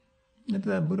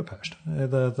 Budapest,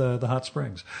 the hot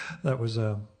springs. That was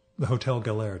the Hotel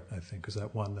Galert, I think, is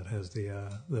that one that has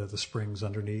the springs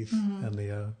underneath and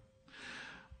the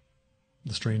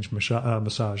strange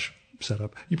massage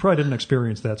setup. You probably didn't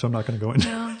experience that, so I'm not going to go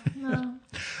into. No.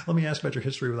 Let me ask about your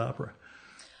history with opera.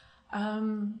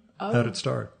 How did it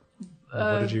start?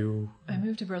 What did you? I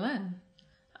moved to Berlin.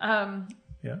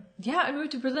 Yeah, I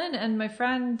moved to Berlin, and my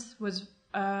friend was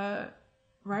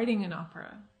writing an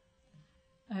opera.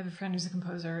 I have a friend who's a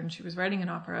composer, and she was writing an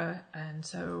opera, and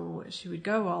so she would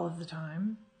go all of the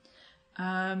time.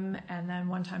 And then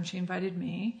one time she invited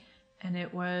me, and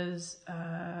it was,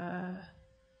 I'm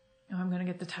going to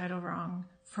get the title wrong.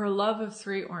 For Love of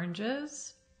Three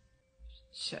Oranges.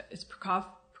 Shit, it's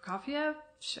Prokofiev?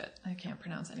 Shit, I can't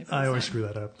pronounce anybody's I always name. screw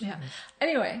that up. Yeah.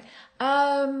 Anyway,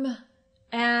 and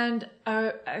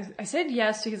I said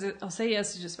yes because I'll say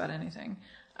yes to just about anything.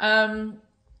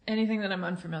 Anything that I'm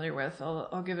unfamiliar with,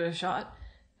 I'll give it a shot.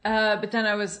 But then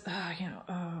I was, this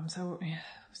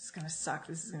is going to suck.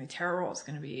 This is going to be terrible. It's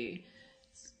going to be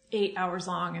 8 hours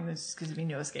long, and there's going to be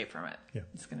no escape from it. Yeah.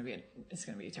 It's going to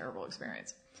be a terrible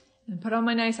experience. And put on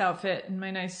my nice outfit and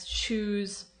my nice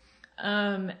shoes,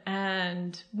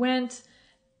 and went,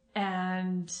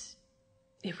 and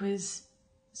it was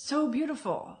so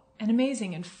beautiful and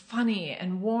amazing and funny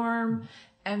and warm.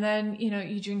 And then,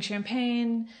 you drink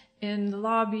champagne in the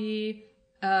lobby,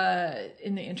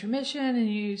 in the intermission, and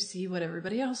you see what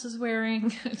everybody else is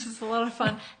wearing. It's just a lot of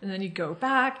fun. And then you go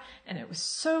back, and it was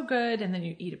so good. And then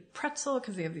you eat a pretzel,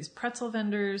 because they have these pretzel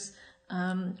vendors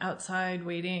outside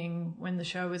waiting when the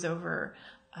show was over.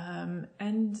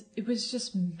 And it was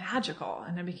just magical,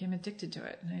 and I became addicted to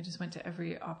it. And I just went to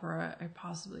every opera I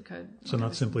possibly could. So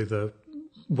not simply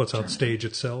what's on stage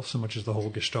itself, so much as the whole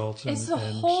gestalt. It's the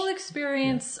whole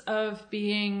experience of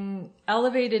being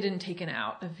elevated and taken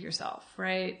out of yourself,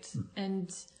 right?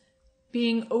 And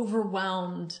being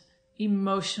overwhelmed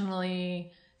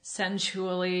emotionally,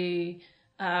 sensually.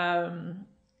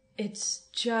 It's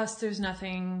just, there's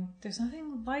nothing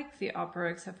like the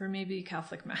opera except for maybe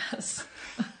Catholic Mass.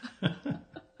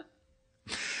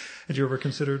 Had you ever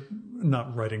considered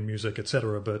not writing music,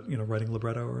 etc., but writing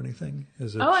libretto or anything?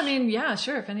 Yeah,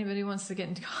 sure. If anybody wants to get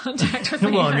into contact with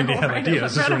me, well, do you have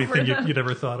ideas? Is there anything you'd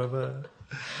ever thought of?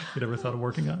 You'd ever thought of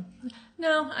working on?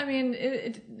 No,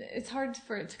 it's hard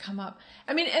for it to come up.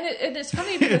 And it's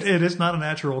funny because it is not a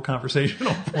natural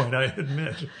conversational point, I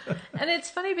admit. And it's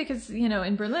funny because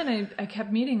in Berlin, I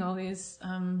kept meeting all these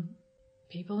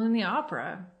people in the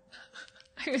opera.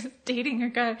 I was dating a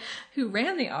guy who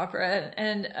ran the opera,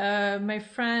 and my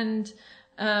friend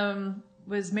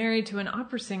was married to an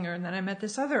opera singer, and then I met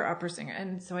this other opera singer,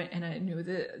 and so I knew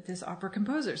this opera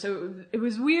composer. So it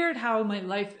was weird how my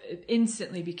life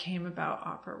instantly became about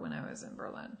opera when I was in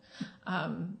Berlin,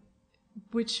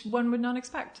 which one would not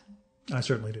expect. I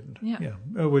certainly didn't. Yeah.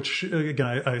 Which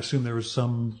again, I assume there was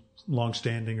some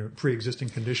long-standing or pre-existing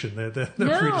condition that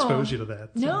predisposed you to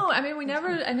that. So. No, I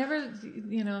never,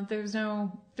 there was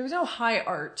no high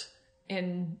art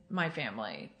in my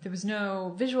family. There was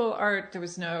no visual art. There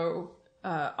was no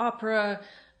opera.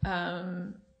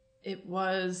 It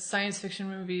was science fiction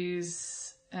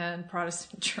movies and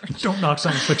Protestant church. Don't knock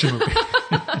science fiction movies.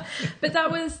 But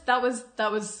that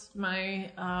was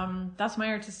my that's my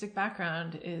artistic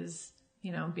background is,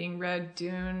 being read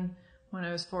Dune when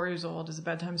I was 4 years old as a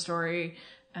bedtime story,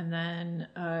 and then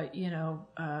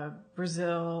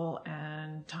Brazil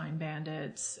and Time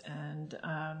Bandits and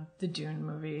the Dune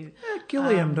movie.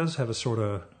 Gilliam does have a sort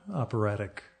of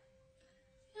operatic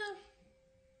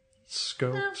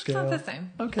scope, scale. It's not the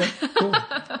same. Okay, cool.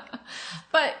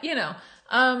 But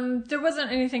there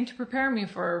wasn't anything to prepare me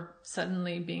for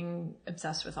suddenly being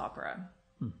obsessed with opera.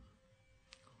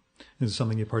 Is it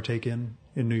something you partake in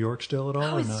New York still at all?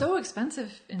 Oh, it's so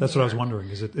expensive in That's New what I was York. wondering.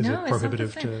 Is it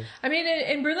prohibitive to?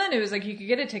 In Berlin, it was like you could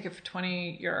get a ticket for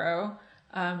 €20,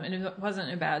 and it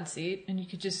wasn't a bad seat, and you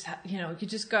could just, you could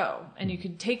just go, and you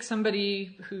could take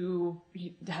somebody who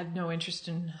had no interest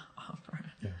in opera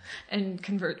and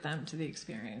convert them to the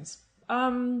experience.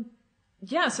 So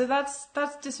that's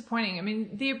disappointing.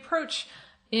 The approach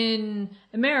in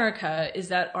America is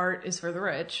that art is for the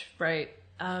rich, right?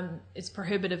 It's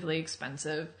prohibitively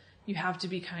expensive. You have to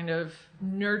be kind of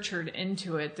nurtured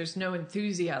into it. There's no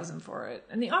enthusiasm for it.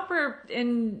 And the opera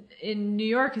in New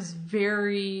York is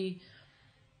very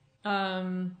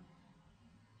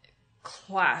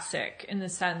classic in the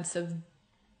sense of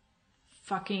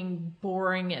fucking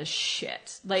boring as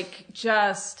shit. Like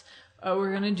we're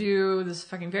going to do this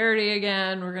fucking Verdi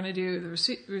again. We're going to do the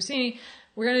Rossini.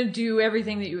 We're going to do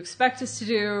everything that you expect us to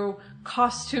do,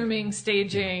 costuming,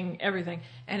 staging, everything.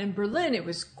 And in Berlin, it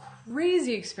was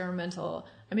crazy experimental.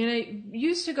 I mean, I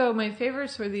used to go, my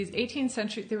favorites were these 18th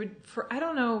century, I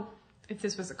don't know if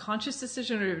this was a conscious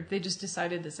decision or they just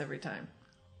decided this every time.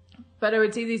 But I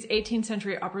would see these 18th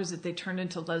century operas that they turned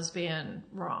into lesbian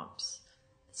romps.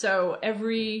 So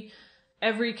every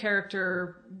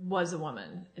character was a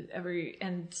woman,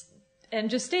 and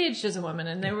just staged as a woman,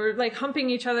 and they were like humping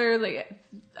each other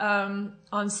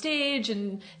on stage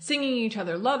and singing each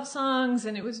other love songs,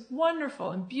 and it was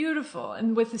wonderful and beautiful,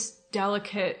 and with this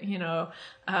delicate,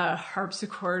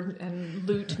 harpsichord and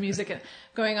lute music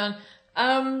going on,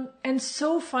 and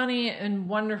so funny and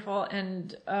wonderful,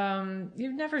 and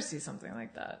you'd never see something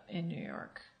like that in New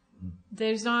York.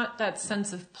 There's not that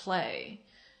sense of play.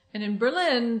 And in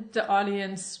Berlin, the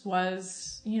audience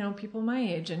was, people my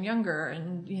age and younger,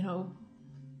 and,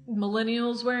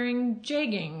 millennials wearing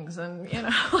jeggings and,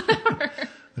 whatever.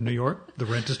 In New York, the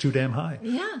rent is too damn high.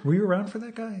 Yeah. Were you around for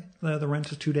that guy? The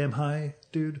rent is too damn high,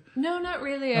 dude? No, not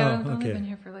really. I've only been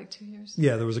here for like 2 years.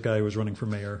 Yeah, there was a guy who was running for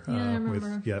mayor. Yeah, I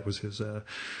remember. It was his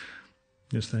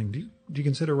thing. Do you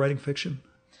consider writing fiction?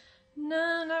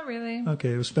 No, not really.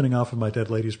 Okay, it was spinning off of my Dead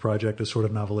Ladies project, a sort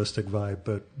of novelistic vibe,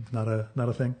 but not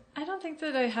a thing? I don't think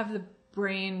that I have the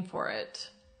brain for it.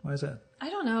 Why is that? I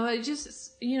don't know. I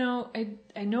just,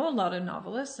 I know a lot of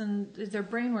novelists, and their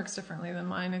brain works differently than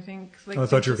mine, I think. I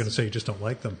thought you were going to say you just don't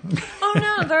like them. Oh,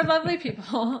 no, they're lovely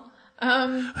people.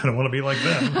 I don't want to be like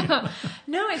them.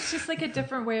 No, it's just like a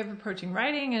different way of approaching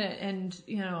writing, and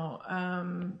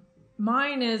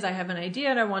mine is I have an idea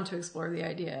and I want to explore the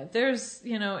idea. There's,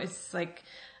 it's like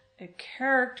a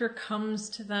character comes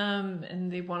to them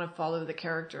and they want to follow the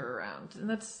character around. And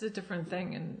that's a different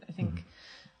thing. And I think,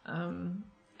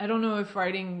 I don't know if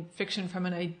writing fiction from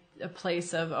a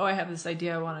place of, I have this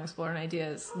idea, I want to explore an idea,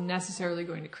 is necessarily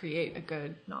going to create a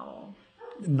good novel.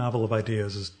 Novel of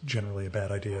ideas is generally a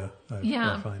bad idea,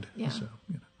 I find. Yeah. So,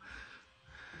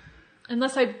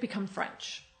 Unless I become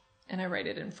French and I write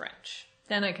it in French.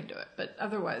 Then I can do it, but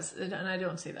otherwise, and I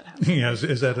don't see that happening. Yeah,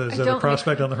 is that a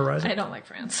prospect on the horizon? I don't like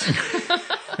France.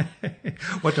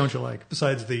 What don't you like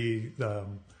besides the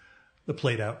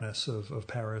played outness of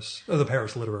Paris, of the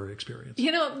Paris literary experience?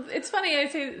 It's funny.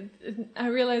 I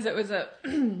realize it was a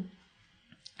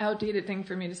outdated thing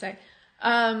for me to say.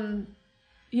 I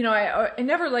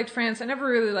never liked France. I never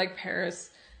really liked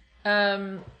Paris,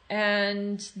 and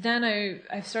then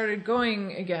I started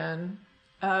going again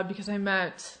because I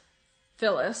met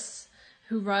Phyllis,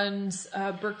 who runs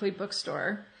a Berkeley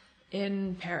bookstore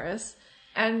in Paris.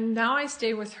 And now I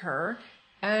stay with her.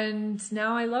 And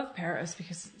now I love Paris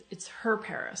because it's her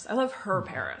Paris. I love her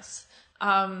Paris.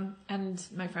 And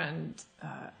my friend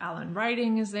Alan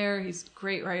Writing is there. He's a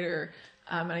great writer.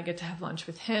 And I get to have lunch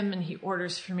with him and he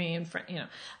orders for me and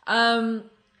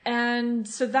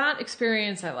so that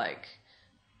experience I like.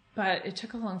 But it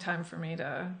took a long time for me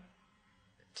to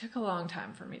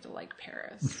like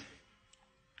Paris.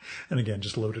 And again,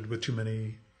 just loaded with too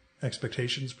many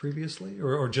expectations previously,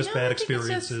 or just bad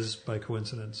experiences by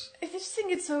coincidence? I just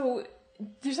think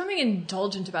there's something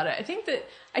indulgent about it.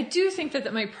 I do think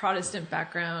that my Protestant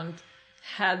background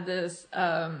had this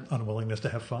unwillingness to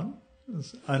have fun.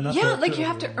 You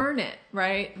have to earn it,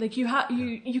 right? Like you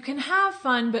can have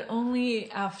fun, but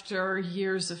only after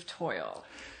years of toil,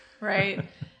 right?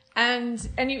 And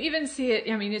you even see it,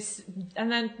 and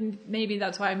then maybe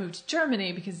that's why I moved to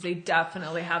Germany, because they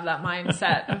definitely have that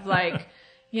mindset of like,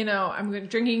 I'm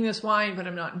drinking this wine, but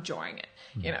I'm not enjoying it,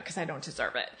 because I don't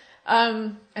deserve it.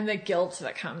 And the guilt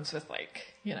that comes with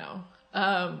like,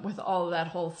 with all of that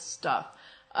whole stuff.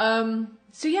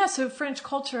 So French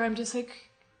culture, I'm just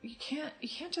like, you can't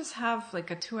just have like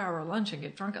a 2-hour lunch and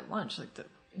get drunk at lunch.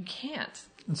 You can't.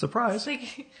 And surprise,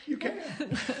 you can.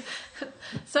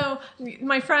 So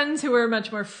my friends who are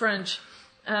much more French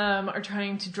are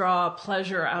trying to draw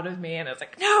pleasure out of me, and it's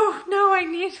like, no, I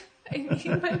need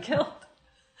my guilt.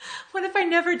 What if I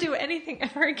never do anything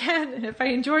ever again, and if I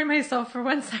enjoy myself for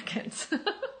 1 second?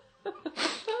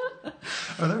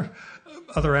 Are there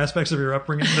other aspects of your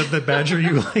upbringing that badger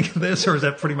you like this, or is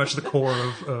that pretty much the core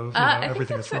of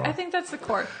everything that's wrong? I think that's the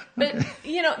core. But,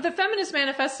 the Feminist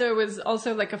Manifesto was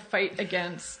also like a fight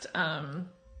against,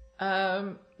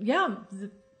 the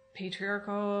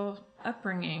patriarchal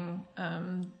upbringing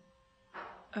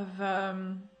of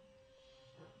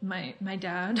my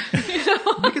dad.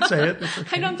 You could say it.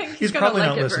 Okay. I don't think he's going to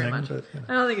like it very much. But,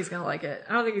 I don't think he's going to like it.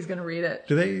 I don't think he's going to read it.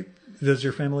 Do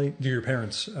your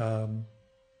parents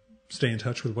stay in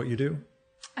touch with what you do?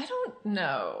 I don't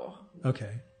know.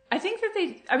 Okay. I think that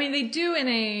they do in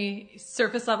a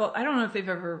surface level. I don't know if they've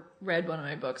ever read one of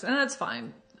my books, and that's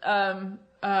fine.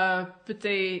 But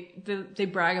they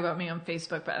brag about me on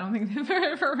Facebook, but I don't think they've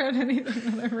ever read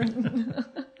anything that I've written.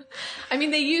 I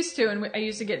mean, they used to, and I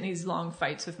used to get in these long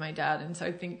fights with my dad, and so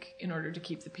I think in order to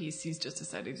keep the peace, he's just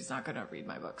decided he's not going to read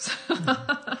my books.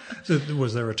 So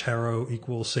was there a tarot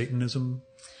equals Satanism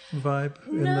vibe?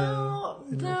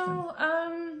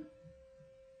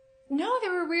 No, they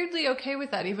were weirdly okay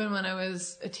with that, even when I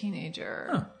was a teenager.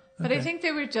 Huh, okay. But I think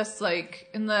they were just like,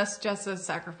 unless Jessa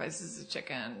sacrifices a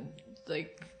chicken,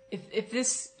 like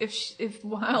if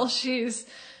while she's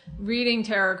reading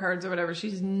tarot cards or whatever,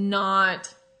 she's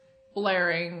not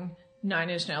blaring Nine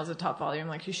Inch Nails at top volume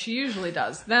like she usually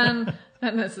does, then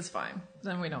this is fine.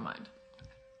 Then we don't mind.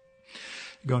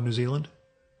 You go to New Zealand?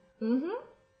 Mm-hmm.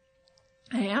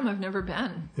 I am. I've never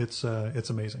been. It's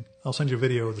amazing. I'll send you a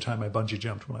video of the time I bungee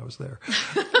jumped when I was there.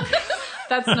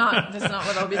 That's not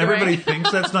what I'll be doing. Everybody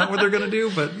thinks that's not what they're going to do,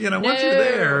 but once you're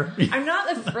there, I'm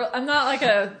not like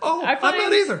a. Oh, I'm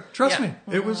not either. Trust me.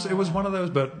 It was one of those,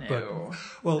 but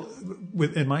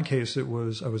in my case, I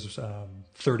was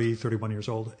 31 years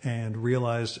old and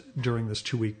realized during this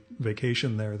 2-week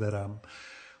vacation there that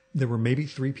there were maybe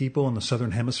 3 people in the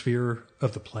southern hemisphere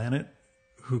of the planet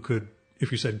who could,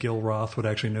 if you said Gil Roth, would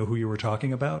actually know who you were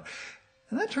talking about.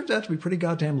 And that turns out to be pretty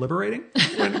goddamn liberating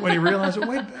when you realize,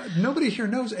 wait, nobody here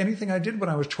knows anything I did when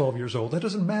I was 12 years old. That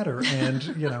doesn't matter.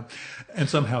 And, and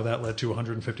somehow that led to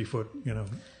 150 foot,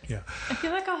 yeah. I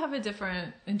feel like I'll have a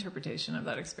different interpretation of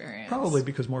that experience. Probably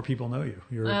because more people know you.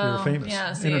 You're famous.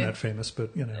 Yeah, Internet famous,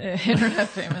 but, Internet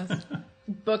famous.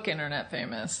 Book internet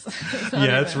famous.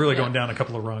 It's really going down a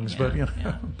couple of rungs, but,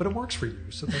 but it works for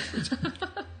you. So that's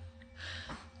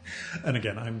and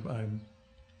again, I'm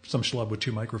some schlub with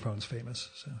 2 microphones famous.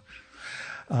 So,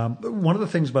 one of the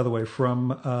things, by the way,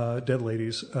 from Dead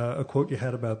Ladies, a quote you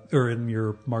had in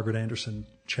your Margaret Anderson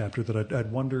chapter that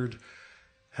I'd wondered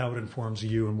how it informs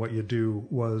you and what you do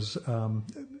was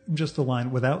just the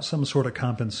line, without some sort of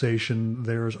compensation,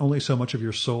 there's only so much of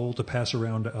your soul to pass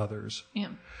around to others. Yeah.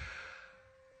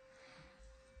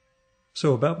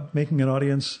 So about making an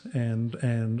audience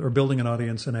or building an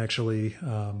audience and actually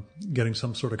getting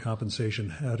some sort of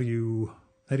compensation, how do you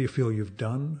feel you've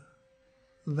done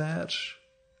that?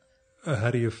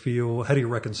 How do you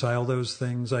reconcile those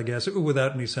things, I guess,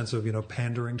 without any sense of,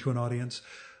 pandering to an audience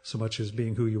so much as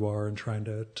being who you are and trying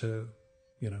to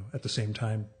at the same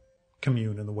time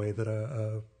commune in the way that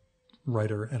a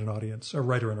writer and a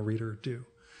writer and a reader do?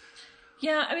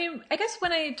 Yeah. I mean, I guess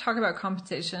when I talk about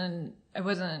compensation,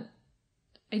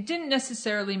 I didn't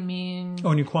necessarily mean... Oh,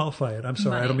 and you qualify it. I'm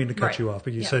sorry. Money. I don't mean to cut you off,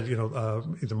 but you said, Yeah.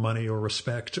 Either money or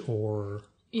respect or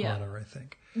honor, I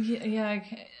think. Yeah.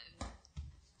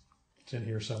 It's in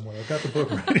here somewhere. I've got the book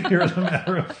right here, as a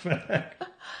matter of fact.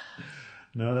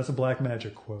 No, that's a Black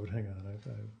Magic quote. Hang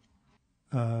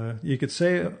on. You could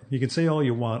say all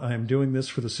you want. I am doing this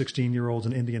for the 16-year-olds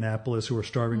in Indianapolis who are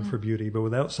starving for beauty, but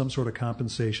without some sort of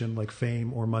compensation like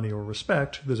fame or money or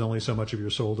respect, there's only so much of your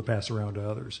soul to pass around to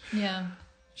others. Yeah.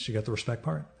 She got the respect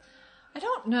part? I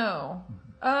don't know.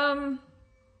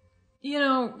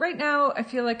 Right now I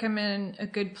feel like I'm in a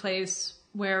good place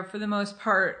where for the most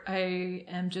part I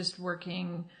am just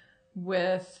working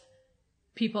with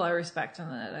people I respect and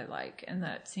that I like and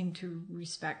that seem to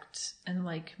respect and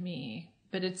like me.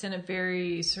 But it's in a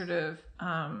very sort of,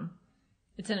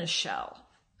 it's in a shell,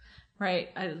 right?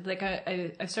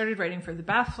 I started writing for The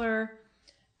Baffler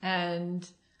and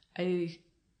I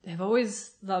have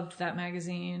always loved that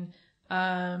magazine.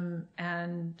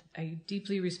 And I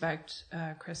deeply respect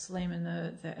Chris Lehman,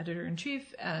 the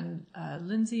editor-in-chief, and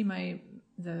Lindsay,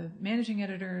 the managing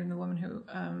editor, and the woman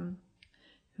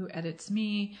who edits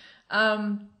me.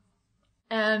 And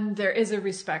there is a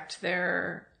respect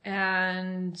there,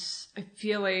 and I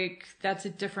feel like that's a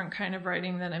different kind of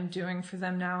writing that I'm doing for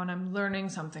them now, and I'm learning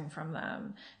something from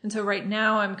them. And so right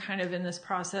now I'm kind of in this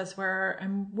process where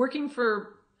I'm working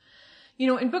for...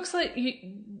 in books like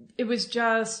it was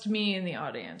just me and the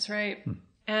audience, right?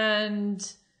 And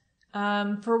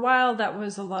for a while that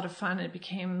was a lot of fun. It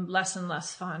became less and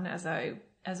less fun as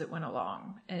it went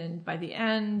along. And by the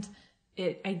end,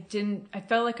 I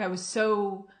felt like I was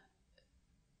so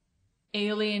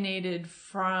alienated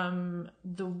from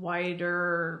the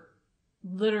wider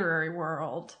literary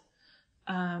world,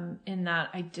 in that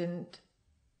I didn't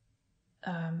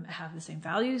have the same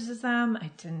values as them. I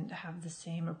didn't have the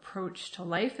same approach to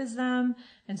life as them.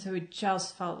 And so it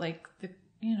just felt like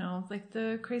like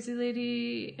the crazy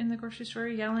lady in the grocery store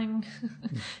yelling,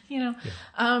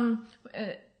 I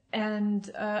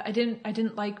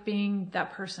didn't like being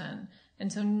that person.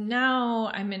 And so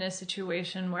now I'm in a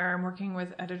situation where I'm working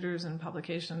with editors and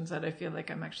publications that I feel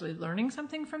like I'm actually learning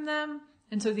something from them.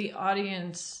 And so the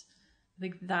audience,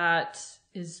 like that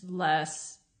is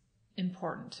less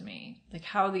important to me. Like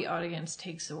how the audience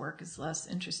takes the work is less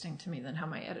interesting to me than how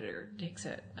my editor takes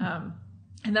it.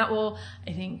 And that will,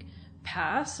 I think,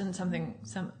 pass and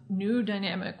some new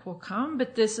dynamic will come.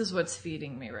 But this is what's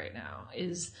feeding me right now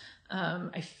is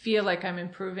I feel like I'm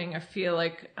improving. I feel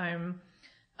like I'm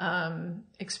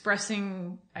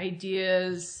expressing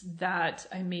ideas that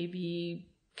I maybe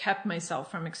kept myself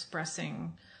from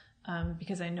expressing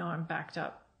because I know I'm backed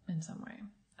up in some way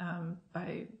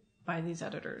by these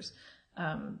editors.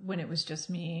 When it was just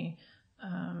me,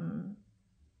 on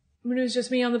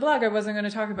the blog, I wasn't going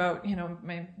to talk about,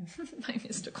 my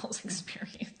mysticals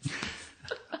experience.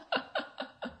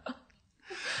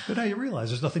 But now you realize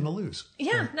there's nothing to lose.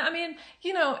 Yeah. No, I mean,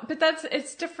 but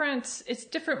it's different. It's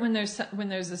different when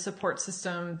there's a support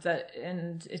system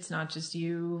and it's not just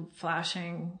you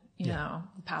flashing, the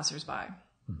passersby.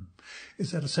 Mm-hmm.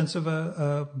 Is that a sense of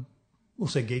we'll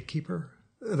say gatekeeper?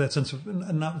 That sense of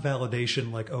not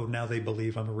validation, like, oh, now they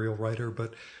believe I'm a real writer,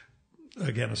 but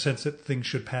again, a sense that things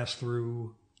should pass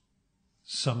through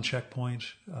some checkpoint.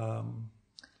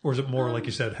 Or is it more, like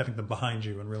you said, having them behind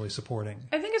you and really supporting?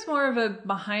 I think it's more of a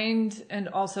behind and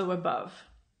also above.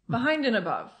 Behind and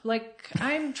above. Like,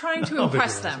 I'm trying to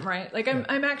impress them, right? Like,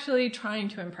 I'm actually trying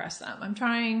to impress them. I'm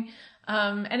trying,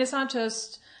 and it's not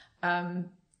just the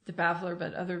Baffler,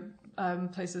 but other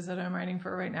places that I'm writing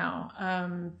for right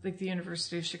now. Like the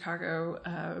University of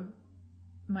Chicago,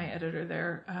 my editor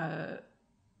there,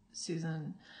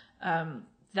 Susan,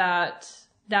 that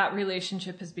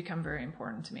relationship has become very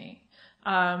important to me.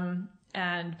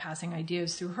 And passing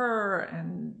ideas through her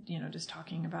and, just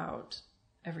talking about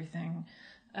everything.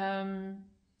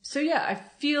 So yeah, I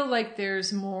feel like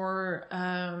there's more,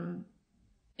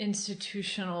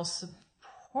 institutional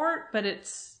support, but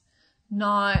it's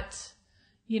not,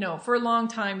 for a long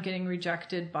time getting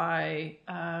rejected by,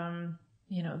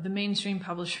 the mainstream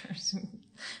publishers who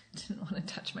didn't want to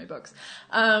touch my books,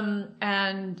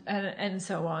 and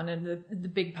so on. And the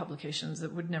big publications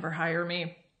that would never hire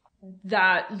me.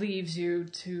 That leaves you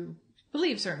to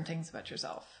believe certain things about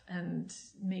yourself, and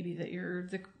maybe that you're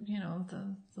the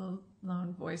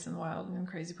lone voice in the wild and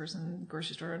crazy person in the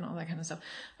grocery store and all that kind of stuff.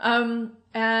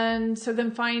 And so then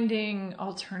finding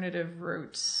alternative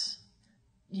routes,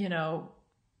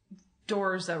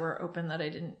 doors that were open that I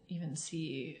didn't even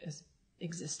see as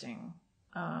existing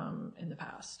in the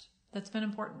past. That's been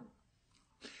important.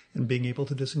 And being able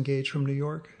to disengage from New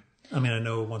York. I mean, I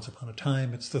know once upon a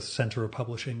time it's the center of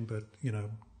publishing, but,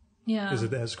 is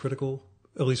it as critical,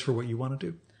 at least for what you want to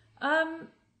do? I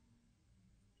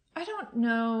don't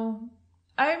know.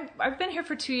 I've been here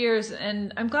for 2 years,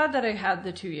 and I'm glad that I had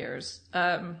the 2 years.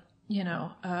 I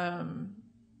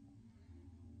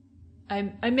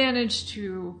managed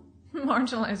to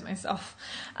marginalize myself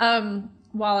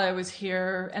while I was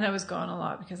here, and I was gone a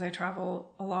lot because I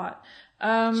travel a lot.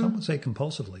 Some would say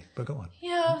compulsively, but go on.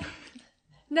 Yeah.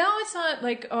 Now it's not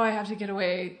like, oh, I have to get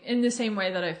away in the same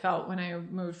way that I felt when I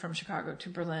moved from Chicago to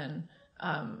Berlin.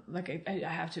 Like I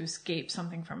have to escape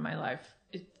something from my life.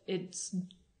 It's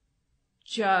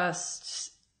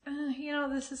just,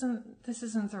 this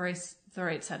isn't the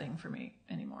right setting for me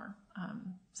anymore.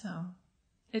 So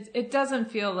it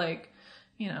doesn't feel like,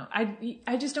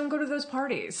 I just don't go to those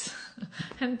parties.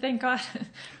 And thank God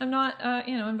I'm not,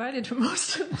 invited to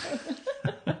most of them.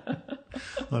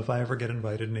 Well, if I ever get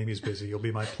invited and Amy's busy, you'll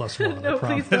be my +1. No, I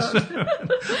promise. please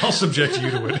don't. I'll subject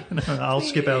you to it. I'll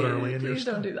skip out early. Please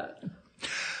don't do that.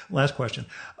 Last question.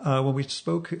 When we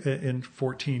spoke in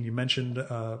 14, you mentioned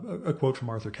a quote from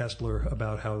Arthur Kessler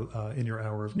about how in your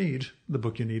hour of need, the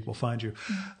book you need will find you.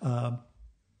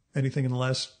 Anything in the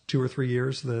last 2 or 3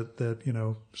 years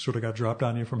that sort of got dropped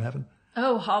on you from heaven?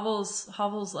 Oh,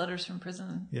 Havel's letters from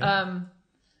prison. Yeah.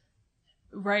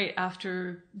 Right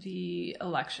after the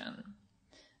election.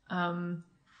 And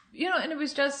it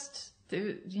was just,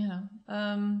 in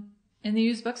the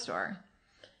used bookstore.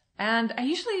 And I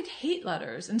usually hate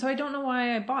letters, and so I don't know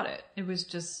why I bought it. It was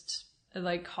just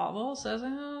like Havel, so I was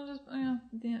like,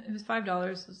 it was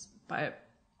 $5, let's buy it.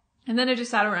 And then I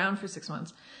just sat around for 6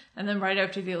 months. And then right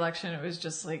after the election, it was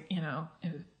just like,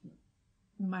 it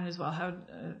might as well have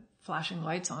flashing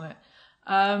lights on it.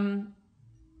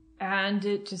 And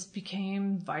it just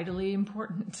became vitally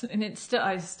important. And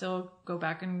I still go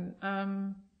back and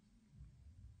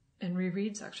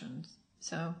reread sections.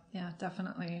 So yeah,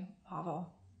 definitely Havel.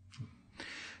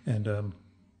 And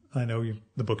I know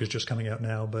the book is just coming out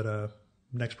now, but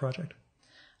Next project?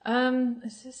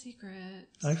 It's a secret.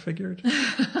 I figured.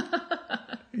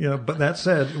 But that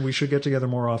said, we should get together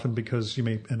more often because you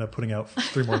may end up putting out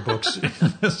 3 more books in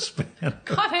the span of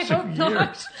God, I 2 hope years.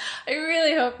 not. I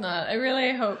really hope not. I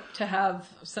really hope to have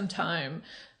some time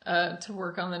to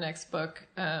work on the next book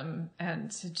and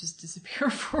to just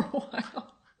disappear for a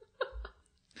while.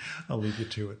 I'll leave you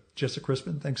to it. Jessa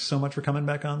Crispin, thanks so much for coming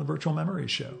back on the Virtual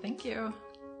Memories Show. Thank you.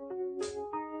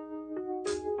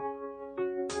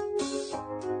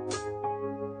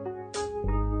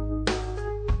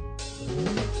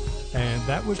 And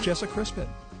that was Jessa Crispin.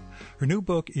 Her new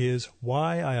book is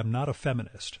Why I Am Not a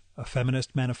Feminist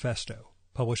Manifesto,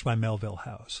 published by Melville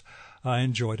House. I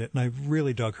enjoyed it, and I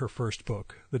really dug her first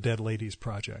book, The Dead Ladies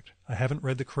Project. I haven't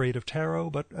read The Creative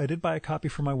Tarot, but I did buy a copy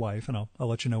for my wife, and I'll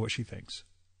let you know what she thinks.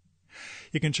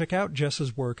 You can check out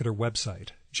Jessa's work at her website,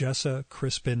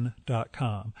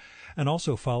 jessacrispin.com, and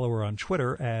also follow her on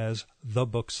Twitter as The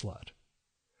Book Slut.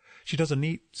 She does a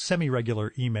neat,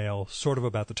 semi-regular email sort of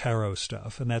about the tarot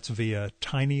stuff, and that's via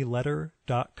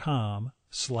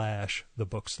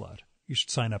tinyletter.com/thebookslut. You should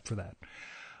sign up for that.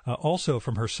 Also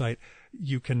from her site,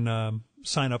 you can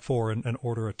sign up for and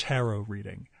order a tarot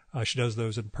reading. She does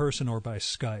those in person or by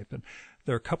Skype, and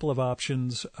there are a couple of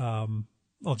options.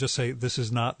 I'll just say this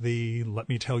is not the let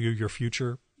me tell you your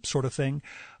future sort of thing.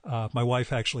 My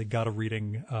wife actually got a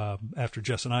reading after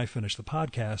Jess and I finished the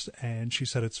podcast, and she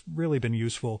said it's really been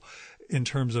useful in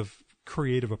terms of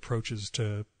creative approaches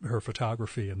to her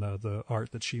photography and the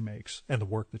art that she makes and the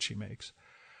work that she makes.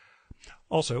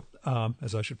 Also,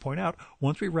 as I should point out,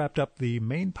 once we wrapped up the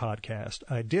main podcast,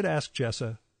 I did ask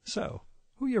Jessa, so,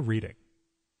 who are you reading?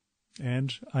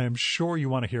 And I am sure you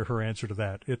want to hear her answer to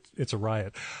that. It's a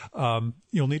riot.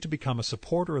 You'll need to become a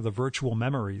supporter of the Virtual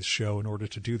Memories show in order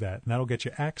to do that, and that'll get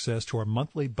you access to our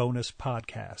monthly bonus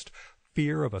podcast,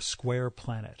 Fear of a Square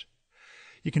Planet.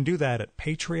 You can do that at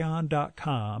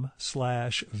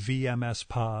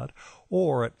patreon.com/VMSpod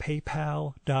or at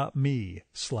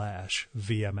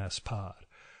paypal.me/VMSpod.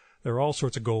 There are all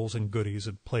sorts of goals and goodies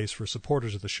in place for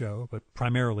supporters of the show, but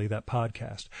primarily that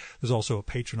podcast. There's also a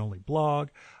patron-only blog,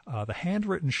 the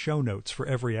handwritten show notes for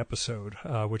every episode,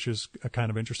 which is a kind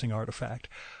of interesting artifact.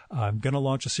 I'm going to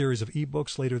launch a series of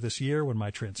ebooks later this year when my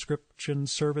transcription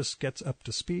service gets up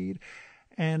to speed,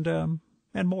 and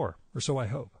more, or so I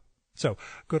hope. So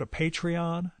go to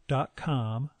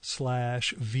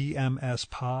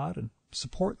patreon.com/VMSpod and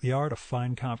support the art of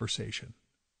fine conversation.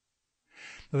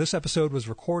 Now, this episode was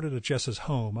recorded at Jessa's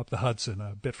home up the Hudson,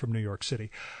 a bit from New York City.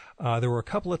 There were a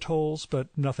couple of tolls, but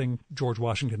nothing George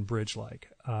Washington Bridge-like.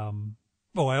 I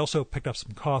also picked up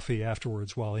some coffee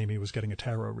afterwards while Amy was getting a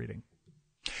tarot reading.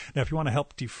 Now, if you want to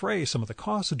help defray some of the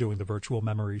costs of doing the Virtual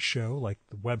Memories show, like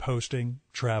the web hosting,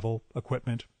 travel,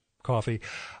 equipment, coffee,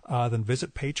 then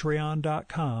visit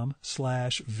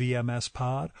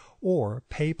patreon.com/VMSpod or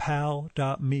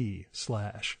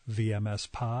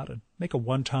paypal.me/VMSpod and make a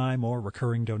one-time or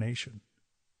recurring donation.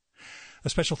 A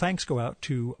special thanks go out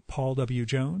to Paul W.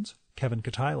 Jones, Kevin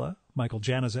Katila, Michael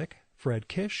Janazik, Fred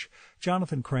Kish,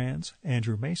 Jonathan Kranz,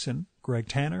 Andrew Mason, Greg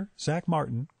Tanner, Zach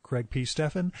Martin, Craig P.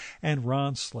 Steffen, and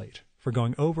Ron Slate for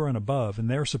going over and above in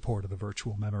their support of the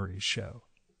Virtual Memories show.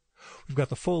 We've got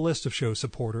the full list of show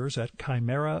supporters at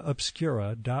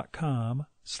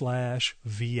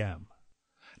chimeraobscura.com/VM.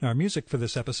 Now, our music for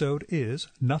this episode is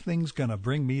Nothing's Gonna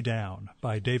Bring Me Down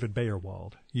by David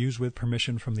Bayerwald, used with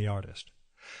permission from the artist.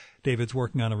 David's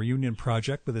working on a reunion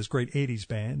project with his great 80s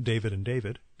band, David and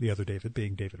David, the other David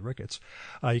being David Ricketts.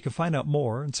 You can find out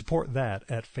more and support that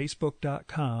at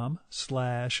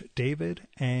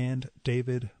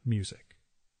facebook.com/DavidandDavidMusic.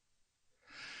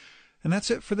 And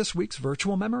that's it for this week's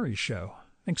Virtual Memories show.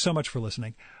 Thanks so much for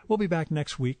listening. We'll be back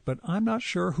next week, but I'm not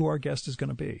sure who our guest is going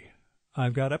to be.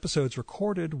 I've got episodes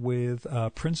recorded with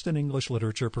Princeton English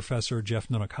Literature professor Jeff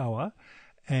Nonakawa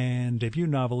and debut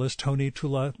novelist Tony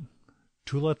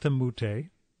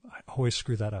Tulatemute. I always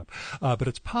screw that up. But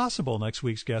it's possible next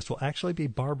week's guest will actually be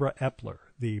Barbara Epler,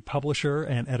 the publisher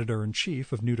and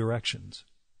editor-in-chief of New Directions.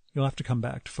 You'll have to come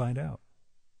back to find out.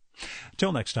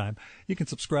 Till next time, you can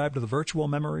subscribe to the Virtual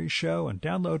Memories show and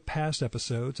download past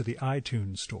episodes at the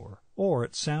iTunes Store or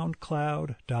at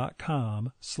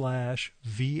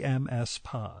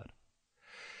soundcloud.com/VMSpod.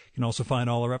 You can also find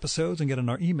all our episodes and get on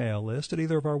our email list at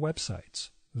either of our websites,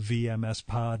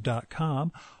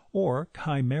 vmspod.com or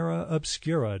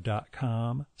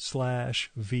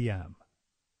chimeraobscura.com/VM.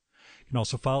 You can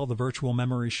also follow the Virtual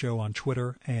Memories show on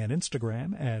Twitter and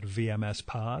Instagram at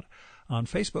VMSpod, on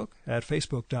Facebook at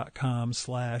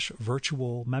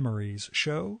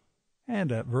facebook.com/virtualmemoriesshow,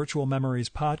 and at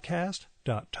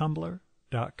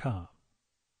virtualmemoriespodcast.tumblr.com.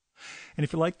 And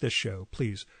if you like this show,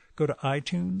 please go to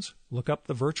iTunes, look up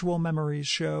the Virtual Memories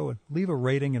Show, and leave a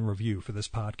rating and review for this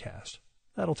podcast.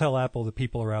 That'll tell Apple that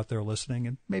people are out there listening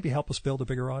and maybe help us build a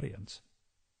bigger audience.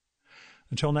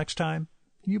 Until next time,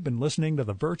 you've been listening to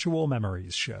the Virtual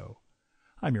Memories Show.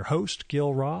 I'm your host,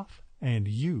 Gil Roth, and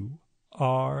you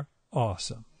are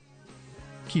awesome.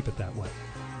 Keep it that way.